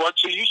pick one.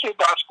 So you say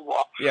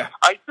basketball. Yeah.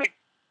 I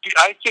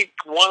think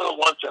one of the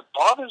ones that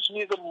bothers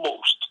me the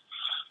most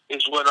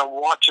is when I'm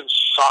watching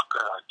soccer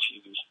on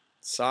TV.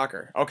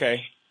 Soccer,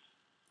 okay.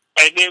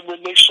 And then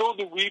when they show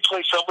the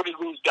replay, somebody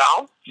goes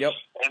down. Yep.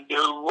 And they're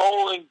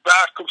rolling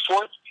back and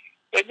forth.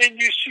 And then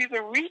you see the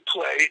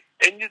replay,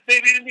 and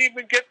they didn't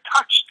even get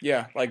touched.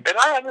 Yeah, like and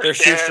I understand their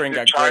shoestring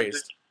got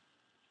grazed.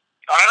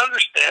 I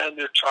understand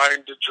they're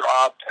trying to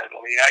draw a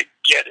penalty. I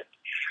get it.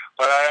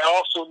 But I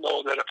also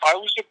know that if I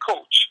was a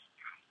coach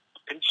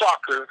in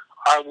soccer,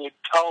 I would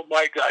tell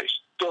my guys,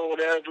 don't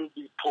ever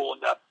be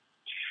pulling that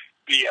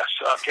BS,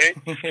 okay?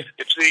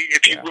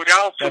 if you go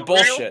down for that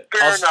bullshit.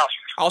 Real, fair enough.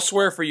 I'll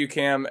swear for you,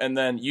 Cam, and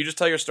then you just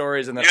tell your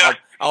stories, and then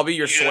I'll be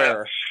your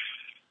swearer.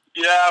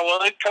 Yeah,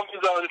 well, it comes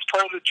out. It's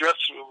part of the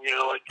dressing room,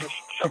 like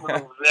some of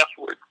those F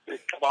words they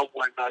come out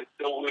when I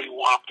don't really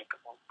want them to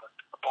come out, but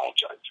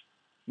apologize.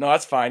 No,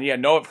 that's fine. Yeah,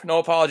 no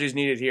apologies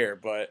needed here.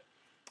 But,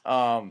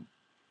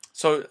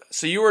 so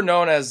you were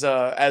known as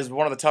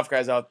one of the tough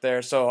guys out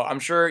there. So I'm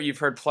sure you've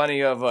heard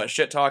plenty of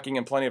shit talking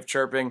and plenty of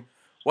chirping.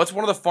 What's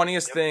one of the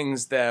funniest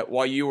things that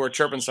while you were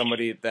chirping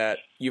somebody that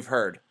you've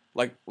heard,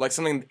 like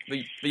something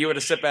that you had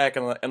to sit back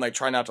and like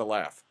try not to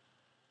laugh?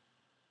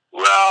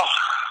 Well,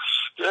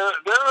 there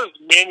are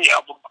many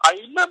of them. I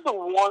remember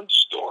one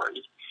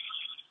story.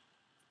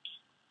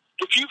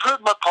 If you've heard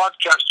my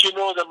podcast, you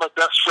know that my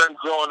best friend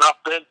growing up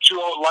and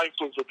throughout life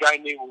was a guy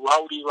named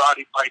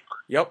Roddy Piper.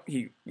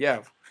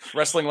 Yep,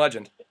 wrestling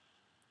legend.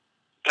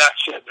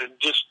 That's it, and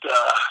just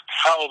a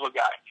hell of a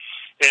guy.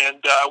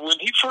 And when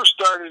he first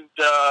started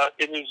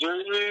in his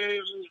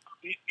early,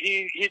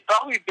 he'd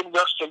probably been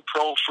wrestling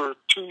pro for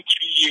 2-3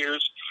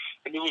 years,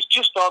 and it was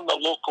just on the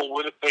local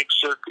Winnipeg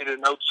circuit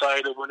and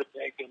outside of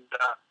Winnipeg, and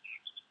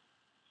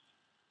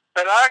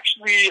I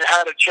actually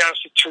had a chance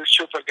to church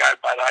with a guy,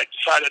 but I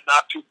decided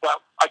not to.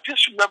 But I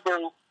just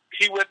remember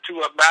he went to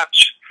a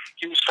match.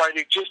 He was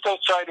fighting just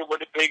outside of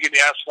Winnipeg, and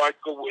he asked if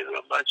I'd go with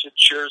him. I said,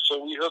 sure.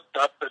 So we hooked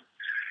up, and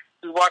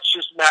we watched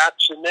this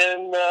match. And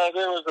then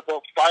there was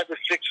about 5 or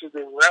 6 of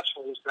the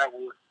wrestlers that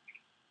were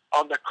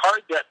on the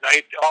card that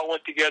night. They all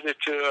went together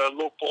to a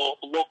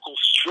local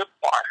strip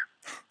bar.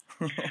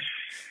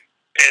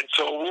 And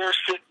so we were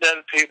sitting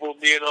at a table,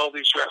 me and all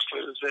these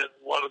wrestlers, and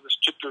one of the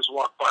strippers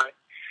walked by.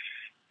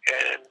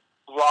 And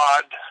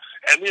Rod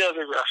and the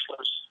other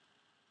wrestlers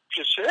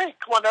just said, hey,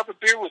 come on, have a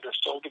beer with us.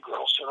 So the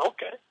girl said,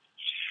 okay.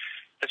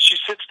 And she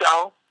sits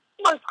down,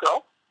 nice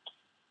girl.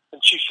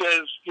 And she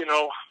says, you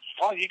know,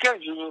 oh, you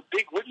guys are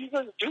big. What do you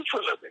guys do for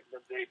a living?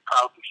 And they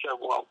proudly said,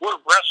 well, we're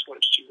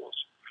wrestlers. She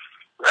goes,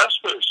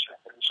 wrestlers?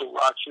 And so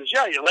Rod says,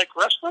 yeah, you like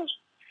wrestlers?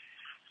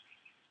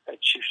 And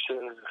she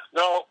said,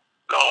 no,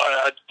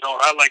 I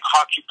don't. I like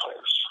hockey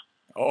players.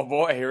 Oh,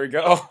 boy, here we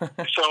go.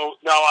 So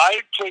now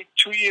I played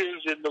 2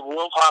 years in the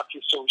World Hockey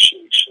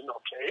Association,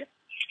 okay?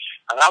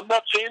 And I'm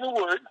not saying a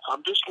word.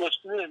 I'm just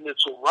listening, and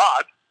it's a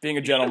Rod. Being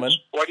a gentleman. He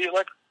says, why do you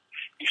like?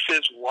 He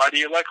says, why do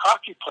you like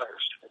hockey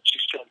players? And she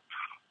said,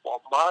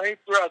 well, my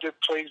brother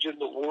plays in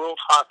the World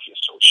Hockey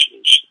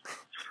Association.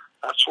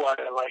 That's why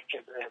I like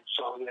him. And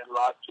so then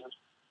Rod says,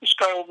 this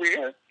guy over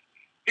here,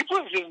 he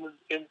plays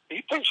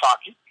he plays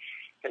hockey.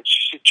 And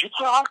she said, do you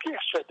play hockey? I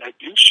said, I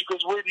do. She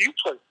goes, where do you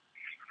play?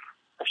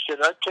 I said,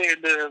 I play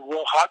in the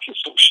World Hockey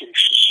Association.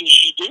 She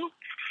said, you do?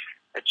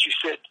 And she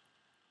said,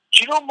 do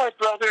you know my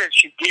brother? And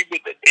she gave me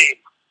the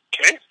name,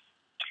 okay?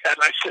 And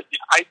I said,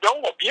 I know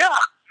him, yeah,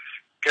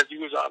 because he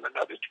was on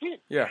another team.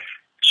 Yeah.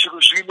 She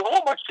goes, you know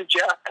him? I said,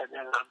 yeah. And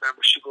then I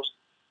remember she goes,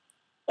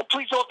 oh,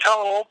 please don't tell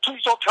him. Oh,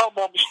 please don't tell him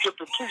I'm a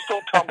stripper. Please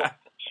don't tell him.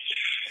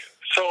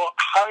 So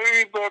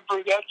I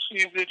remember that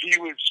season he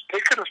was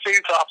picking her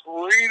face off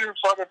right in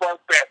front of our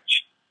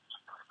bench.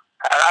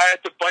 And I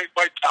had to bite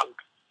my tongue.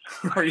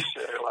 Were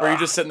you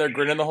just sitting there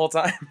grinning the whole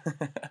time?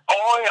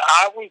 Oh, yeah,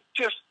 I was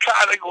just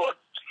kind of going,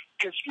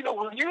 because, you know,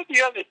 when you're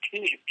the other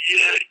team,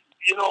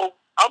 you know,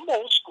 I'm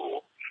old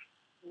school.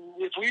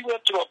 If we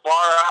went to a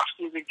bar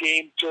after the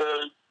game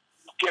to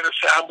get a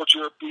sandwich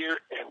or a beer,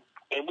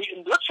 and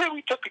let's say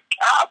we took a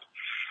cab,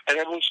 and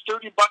it was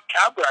 $30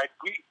 cab ride,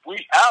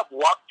 we have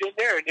walked in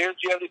there, and there's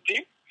the other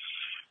team.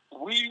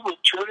 We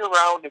would turn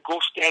around and go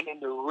stand in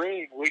the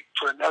rain, wait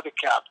for another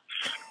cab,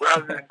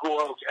 rather than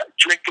go out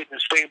drink in the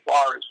same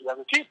bar as the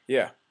other team.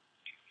 Yeah.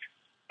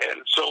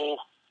 And so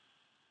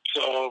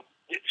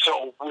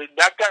when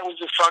that guy was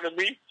in front of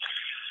me,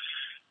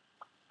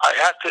 I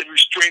had to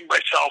restrain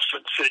myself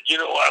and said, you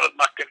know what, I'm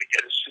not going to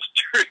get his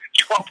sister in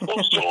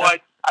trouble. So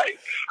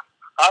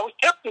I was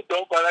tempted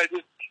though, but I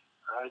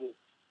didn't.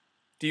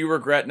 Do you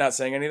regret not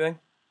saying anything?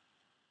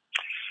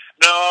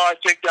 No, I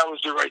think that was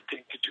the right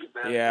thing to do,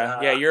 man. Yeah.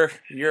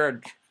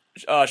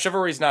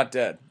 Chivalry's not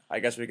dead, I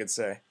guess we could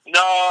say.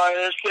 No,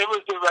 it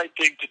was the right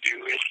thing to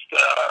do. It's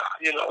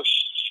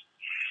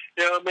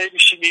maybe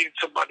she needed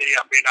some money.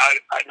 I mean,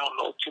 I don't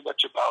know too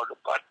much about it,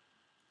 but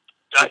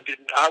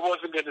I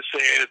wasn't going to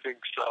say anything.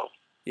 So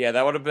yeah,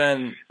 that would have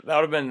been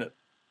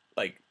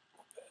like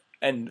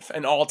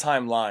an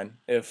all-time line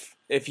if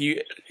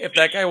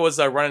that guy was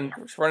running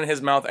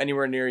his mouth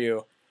anywhere near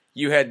you.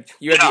 You had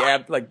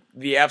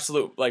the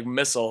absolute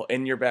missile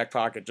in your back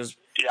pocket. Just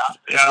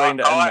waiting to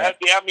end I that. had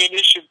the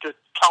ammunition to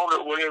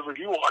counter whatever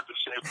you wanted to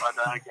say,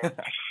 but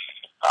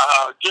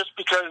just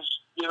because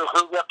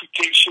her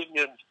reputation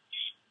and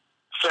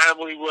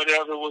family,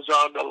 whatever, was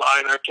on the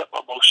line, I kept my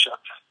mouth shut.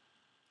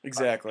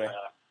 Exactly.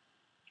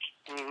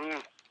 Mm-hmm.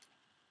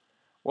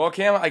 Well,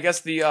 Cam, I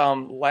guess the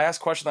last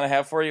question that I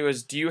have for you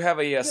is: do you have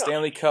a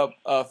Stanley Cup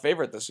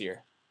favorite this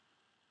year?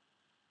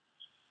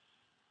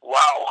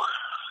 Wow.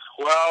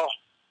 Well,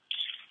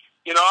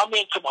 I'm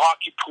in some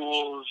hockey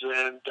pools,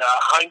 and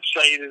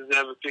hindsight is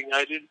everything.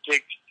 I didn't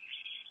take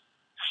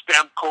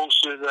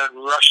Stamkos and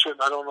Russian.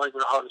 I don't even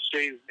know how to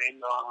say his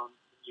name.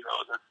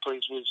 That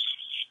plays with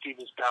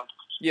Steven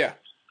Stamkos. Yeah.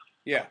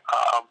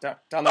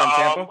 Down there in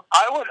Tampa?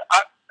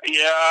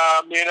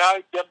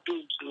 Them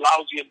dudes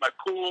lousy in my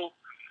pool,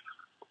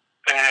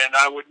 and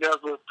I would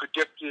never have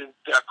predicted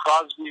that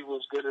Crosby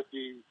was going to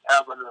be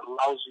having a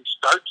lousy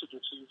start to the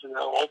season,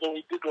 although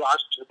he did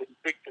last year, but he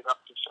picked it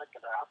up the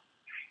second half.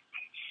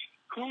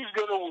 Who's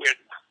going to win?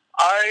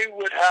 I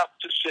would have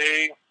to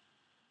say,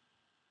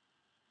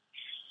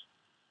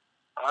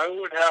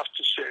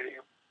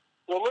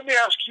 well, let me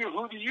ask you,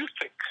 who do you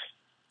think?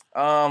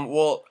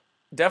 Well,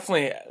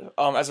 definitely,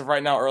 as of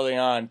right now, early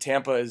on,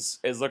 Tampa is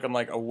looking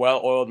like a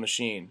well-oiled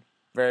machine,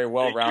 very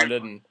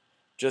well-rounded and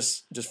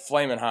just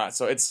flaming hot.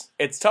 So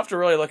it's tough to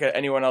really look at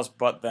anyone else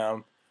but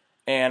them.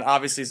 And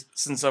obviously,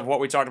 since of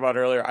what we talked about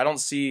earlier, I don't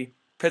see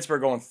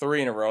Pittsburgh going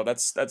 3 in a row.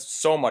 That's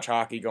so much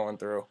hockey going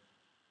through.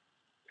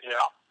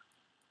 Yeah.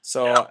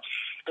 So, and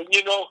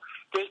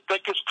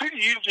it's pretty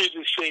easy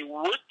to say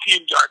what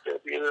teams are going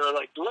to be there.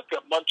 Like, look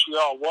at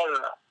Montreal.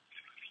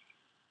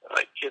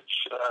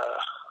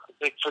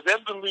 Like, for them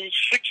to lose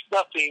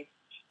 6-0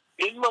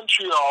 in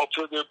Montreal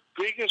to their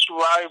biggest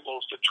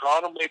rivals, the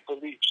Toronto Maple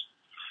Leafs,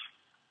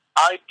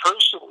 I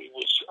personally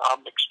was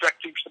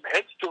expecting some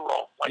heads to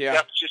roll. Like,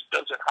 that just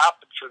doesn't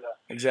happen for them.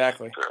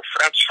 Exactly. For a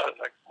franchise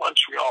like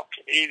Montreal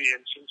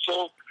Canadiens. And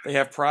so, they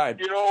have pride.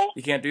 You know,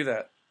 you can't do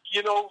that.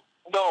 You know,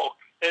 no.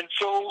 And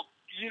so,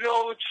 you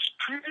know, it's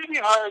pretty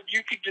hard.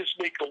 You could just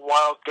make a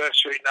wild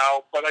guess right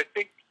now, but I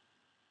think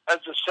as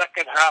the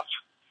second half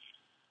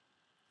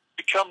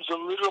becomes a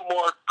little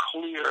more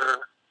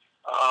clear,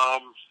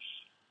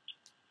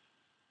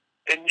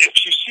 and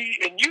if you see,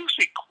 and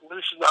usually,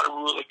 this is not a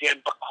rule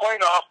again, but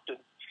quite often,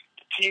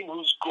 the team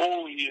whose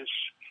goalie has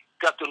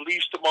got the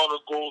least amount of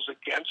goals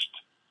against,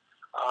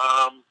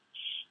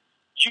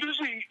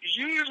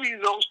 usually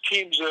those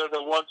teams are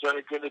the ones that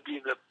are going to be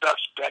the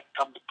best bet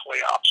come the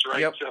playoffs,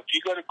 right? Yep. So if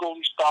you got a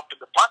goalie stopping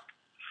the puck,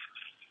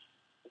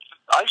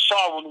 I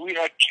saw when we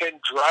had Ken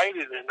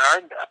Dryden in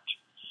our net,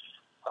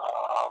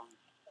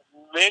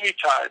 many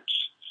times,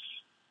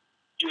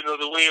 you know,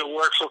 the way it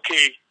works,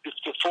 okay, if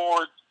the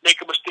forward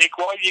make a mistake,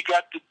 well, you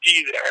got the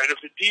D there. And if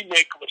the D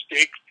make a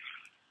mistake,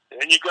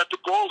 then you got the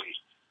goalie.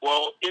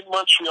 Well, in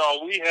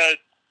Montreal, we had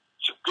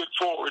some good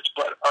forwards,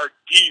 but our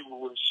D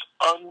was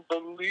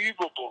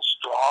unbelievable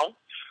strong,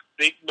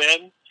 big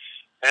men.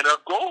 And our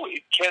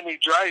goalie, Kenny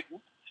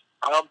Dryden,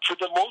 for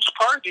the most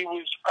part, he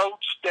was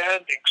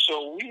outstanding.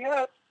 So we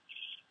had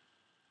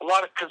a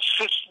lot of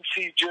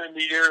consistency during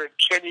the year, and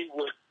Kenny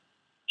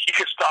he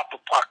could stop a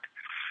puck.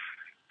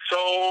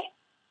 So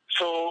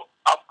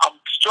I'm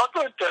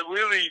struggling to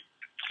really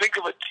think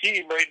of a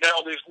team right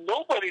now. There's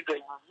nobody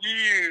that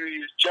really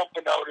is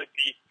jumping out at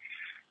me.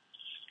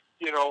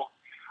 You know,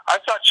 I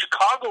thought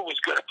Chicago was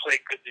going to play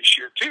good this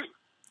year too.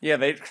 Yeah,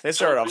 they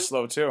started off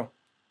slow too.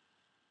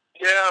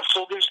 Yeah,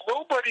 so there's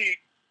nobody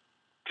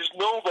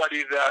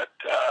that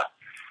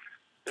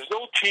there's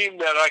no team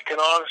that I can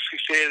honestly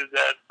say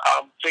that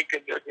I'm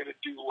thinking they're going to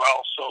do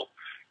well. So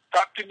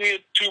talk to me in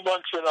 2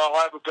 months and I'll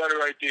have a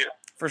better idea.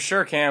 For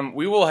sure, Cam.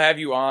 We will have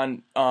you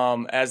on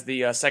as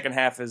the second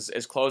half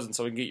is closing,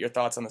 so we can get your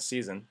thoughts on the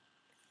season.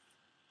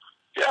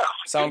 Yeah.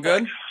 Sound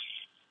good?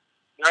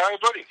 All right,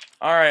 buddy.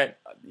 All right.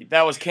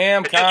 That was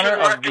Cam Connor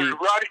of the...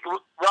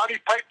 Roddy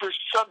Piper's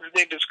son's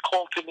name is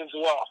Colton as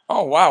well.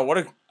 Oh, wow.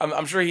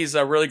 I'm sure he's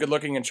really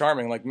good-looking and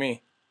charming like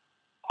me.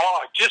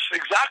 Oh, just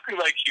exactly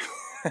like you.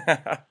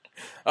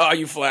 Oh,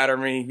 you flatter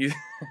me.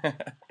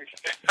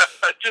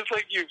 Just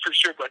like you, for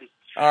sure, buddy.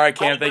 All right,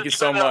 Cam, thank you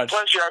so much.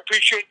 Pleasure. I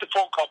appreciate the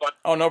phone call, bud.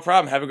 Oh, no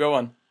problem. Have a good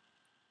one.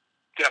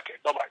 Okay,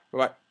 bye-bye.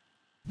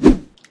 Bye-bye.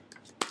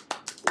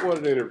 What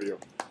an interview.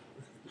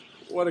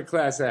 What a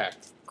class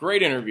act.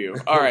 Great interview.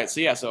 All right,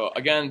 so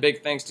again,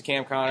 big thanks to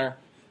Cam Connor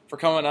for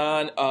coming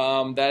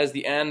on. That is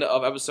the end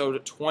of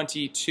episode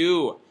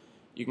 22.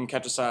 You can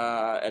catch us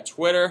at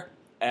Twitter,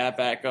 at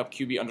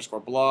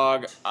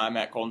backupqb_blog. I'm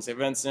at Colton St.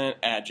 Vincent,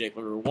 at Jake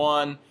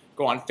LaRue1.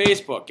 Go on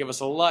Facebook, give us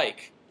a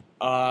like.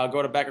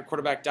 Go to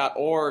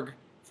backupquarterback.org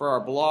for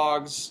our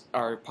blogs,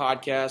 our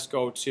podcast.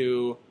 Go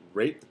to...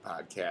 Rate the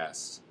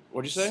podcast.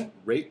 What'd you say?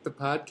 Rate the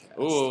podcast.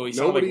 Ooh, you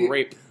sound like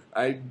rape.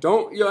 I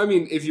don't, I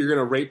mean, if you're going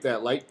to rate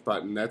that like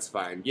button, that's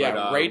fine. Yeah,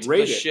 but, rate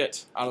the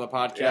shit out of the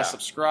podcast. Yeah.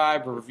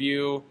 Subscribe,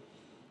 review,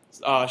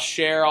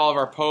 share all of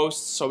our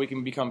posts so we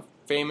can become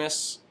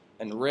famous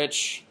and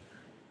rich.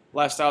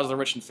 Lifestyles of the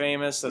rich and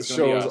famous. That's the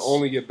going to be shows us.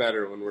 only get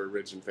better when we're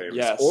rich and famous.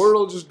 Yes. Or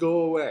it'll just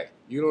go away.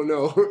 You don't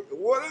know.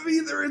 What of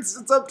either? It's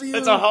up to you.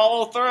 It's a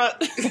hollow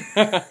threat.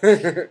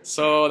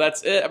 So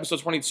that's it. Episode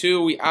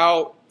 22. We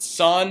out.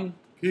 Son.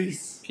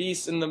 Peace.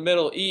 Peace in the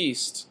Middle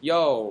East.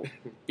 Yo.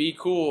 Be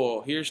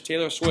cool. Here's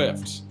Taylor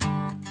Swift.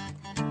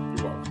 You're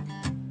welcome.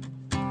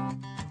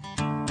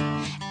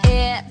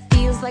 It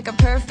feels like a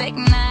perfect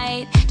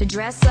night to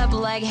dress up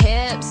like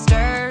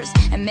hipsters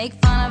and make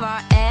fun of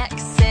our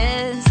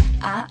exes.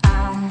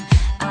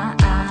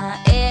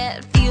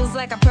 It feels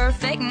like a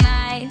perfect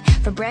night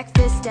for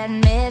breakfast at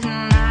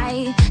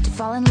midnight to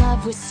fall in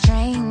love with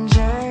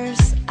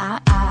strangers.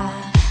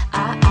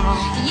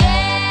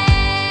 Yeah.